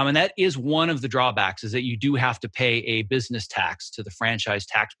 And that is one of the drawbacks, is that you do have to pay a business tax to the Franchise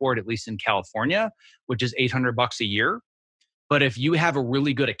Tax Board, at least in California, which is $800 a year. But if you have a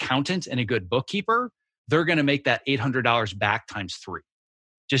really good accountant and a good bookkeeper, they're going to make that $800 back times 3,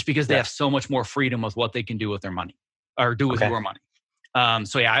 just because they have so much more freedom with what they can do with their money or do with your money.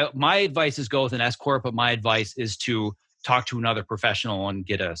 My advice is go with an S Corp, but my advice is to talk to another professional and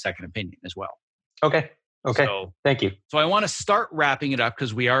get a second opinion as well. Okay. So, thank you. So I want to start wrapping it up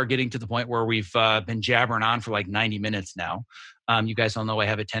because we are getting to the point where we've been jabbering on for like 90 minutes now. You guys all know I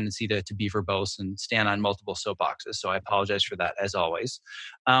have a tendency to be verbose and stand on multiple soapboxes, so I apologize for that as always.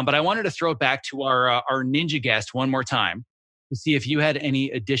 But I wanted to throw it back to our ninja guest one more time to see if you had any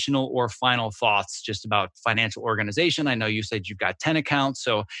additional or final thoughts just about financial organization. I know you said you've got 10 accounts,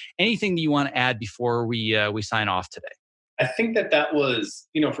 so anything that you want to add before we sign off today? I think that was,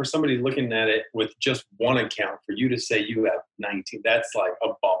 for somebody looking at it with just one account, for you to say you have 19, that's like a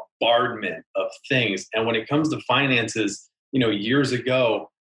bombardment of things. And when it comes to finances, years ago,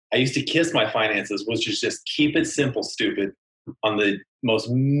 I used to kiss my finances, which is just keep it simple, stupid, on the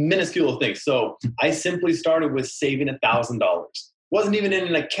most minuscule things. So I simply started with saving $1,000. Wasn't even in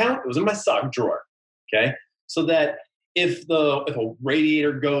an account. It was in my sock drawer. Okay. So that if a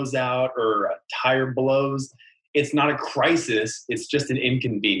radiator goes out or a tire blows, it's not a crisis. It's just an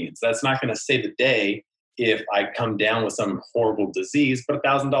inconvenience. That's not going to save the day if I come down with some horrible disease, but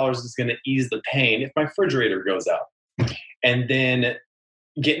 $1,000 is going to ease the pain if my refrigerator goes out. And then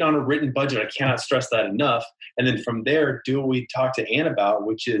getting on a written budget, I cannot stress that enough. And then from there, do what we talked to Ann about,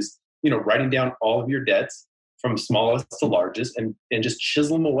 which is, writing down all of your debts from smallest to largest and just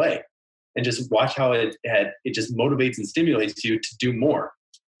chisel them away and just watch how it just motivates and stimulates you to do more.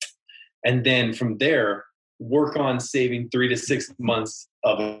 And then from there, work on saving 3 to 6 months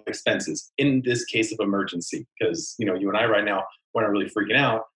of expenses in this case of emergency. Because, you and I right now, we're not really freaking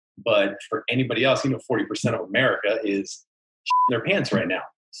out. But for anybody else, 40% of America is in their pants right now.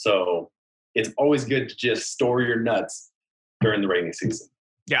 So it's always good to just store your nuts during the rainy season.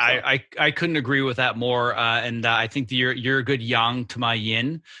 Yeah, I couldn't agree with that more. And I think that you're a good yang to my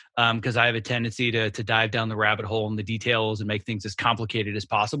yin, because I have a tendency to dive down the rabbit hole in the details and make things as complicated as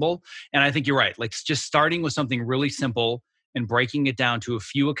possible. And I think you're right. Like just starting with something really simple and breaking it down to a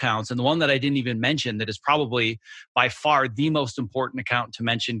few accounts. And the one that I didn't even mention that is probably by far the most important account to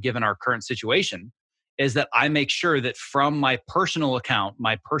mention given our current situation is that I make sure that from my personal account,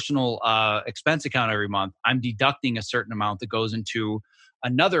 my personal expense account every month, I'm deducting a certain amount that goes into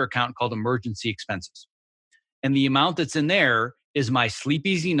another account called emergency expenses. And the amount that's in there is my Sleep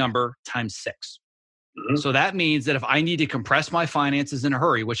Easy number times 6. So that means that if I need to compress my finances in a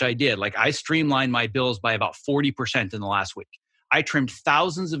hurry, which I did, like I streamlined my bills by about 40% in the last week. I trimmed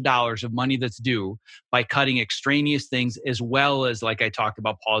thousands of dollars of money that's due by cutting extraneous things, as well as, like I talked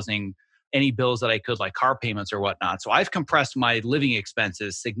about, pausing any bills that I could, like car payments or whatnot. So I've compressed my living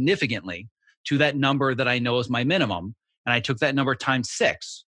expenses significantly to that number that I know is my minimum. And I took that number times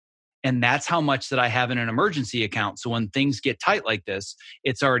 6. And that's how much that I have in an emergency account. So when things get tight like this,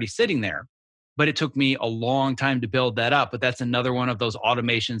 it's already sitting there. But it took me a long time to build that up. But that's another one of those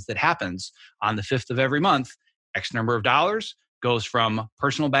automations that happens on the 5th of every month. X number of dollars goes from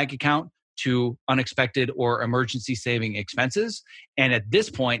personal bank account to unexpected or emergency saving expenses. And at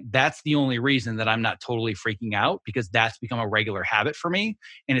this point, that's the only reason that I'm not totally freaking out, because that's become a regular habit for me.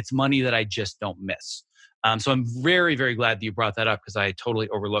 And it's money that I just don't miss. So I'm very, very glad that you brought that up, because I totally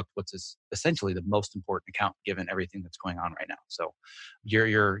overlooked what's essentially the most important account given everything that's going on right now. So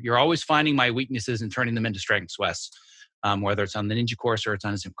you're always finding my weaknesses and turning them into strengths, Wes, whether it's on the Ninja course or it's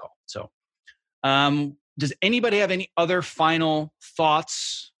on a Zoom call. So does anybody have any other final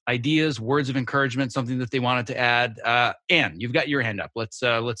thoughts, ideas, words of encouragement, something that they wanted to add? Anne, you've got your hand up. Let's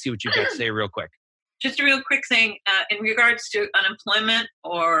see what you've got to say real quick. Just a real quick thing in regards to unemployment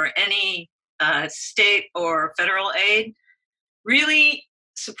or any state or federal aid. Really,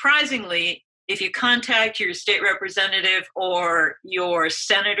 surprisingly, if you contact your state representative or your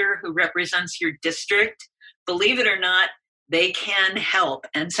senator who represents your district, believe it or not, they can help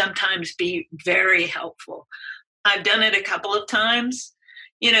and sometimes be very helpful. I've done it a couple of times.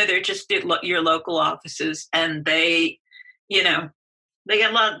 They're just your local offices, and they've got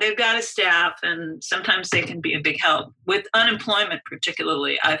a staff, and sometimes they can be a big help. With unemployment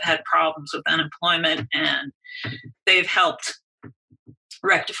particularly, I've had problems with unemployment, and they've helped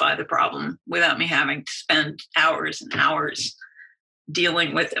rectify the problem without me having to spend hours and hours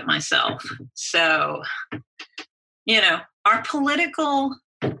dealing with it myself. So, our political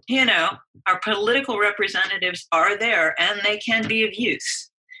representatives are there, and they can be of use.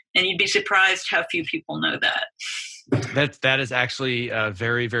 And you'd be surprised how few people know that. That is actually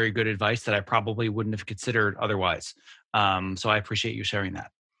very, very good advice that I probably wouldn't have considered otherwise. So I appreciate you sharing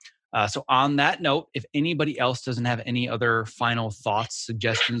that. So on that note, if anybody else doesn't have any other final thoughts,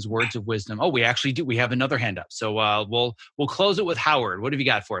 suggestions, words of wisdom. Oh, we actually do. We have another hand up. So we'll close it with Howard. What have you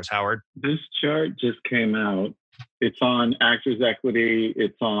got for us, Howard? This chart just came out. It's on Actors Equity.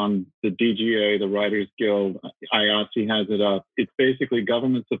 It's on the DGA, the Writers Guild. IATSE has it up. It's basically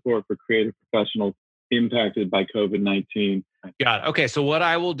government support for creative professionals impacted by COVID-19. Got it. Okay, so what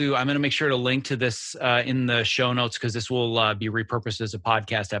I will do, I'm going to make sure to link to this in the show notes, because this will be repurposed as a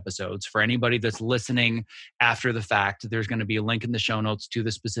podcast episodes. For anybody that's listening after the fact, there's going to be a link in the show notes to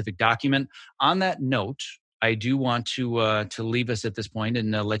the specific document. On that note, I do want to leave us at this point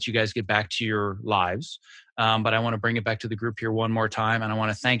and let you guys get back to your lives. But I want to bring it back to the group here one more time. And I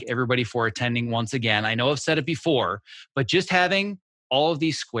want to thank everybody for attending once again. I know I've said it before, but just having all of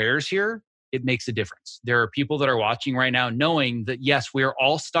these squares here, it makes a difference. There are people that are watching right now knowing that, yes, we are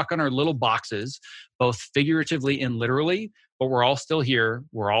all stuck in our little boxes, both figuratively and literally, but we're all still here.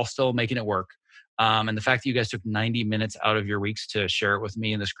 We're all still making it work. And the fact that you guys took 90 minutes out of your weeks to share it with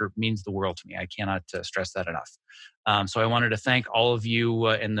me in this group means the world to me. I cannot stress that enough. So I wanted to thank all of you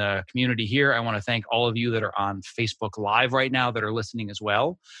in the community here. I want to thank all of you that are on Facebook Live right now that are listening as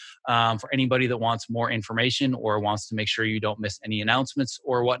well. For anybody that wants more information or wants to make sure you don't miss any announcements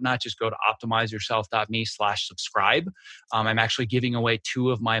or whatnot, just go to optimizeyourself.me/subscribe. I'm actually giving away 2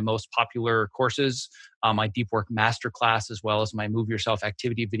 of my most popular courses, my Deep Work Masterclass, as well as my Move Yourself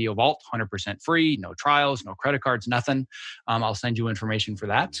Activity Video Vault, 100% free, no trials, no credit cards, nothing. I'll send you information for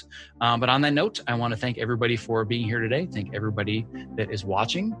that. But on that note, I want to thank everybody for being here today. Thank everybody that is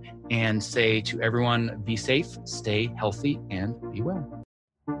watching, and say to everyone, be safe, stay healthy, and be well.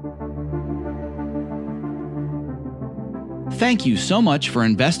 Thank you so much for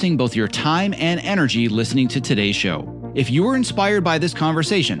investing both your time and energy listening to today's show. If you were inspired by this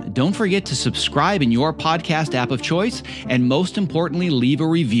conversation, don't forget to subscribe in your podcast app of choice, and most importantly, leave a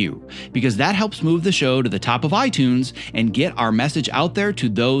review, because that helps move the show to the top of iTunes and get our message out there to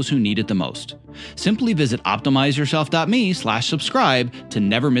those who need it the most. Simply visit optimizeyourself.me/subscribe to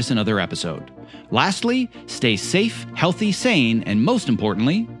never miss another episode. Lastly, stay safe, healthy, sane, and most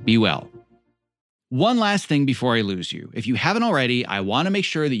importantly, be well. One last thing before I lose you. If you haven't already, I want to make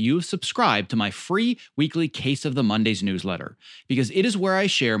sure that you've subscribed to my free weekly Case of the Mondays newsletter, because it is where I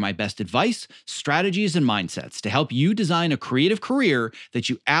share my best advice, strategies, and mindsets to help you design a creative career that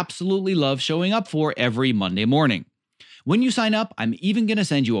you absolutely love showing up for every Monday morning. When you sign up, I'm even going to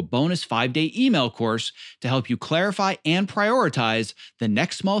send you a bonus 5-day email course to help you clarify and prioritize the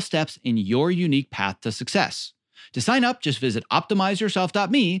next small steps in your unique path to success. To sign up, just visit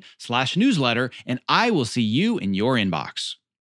optimizeyourself.me/newsletter, and I will see you in your inbox.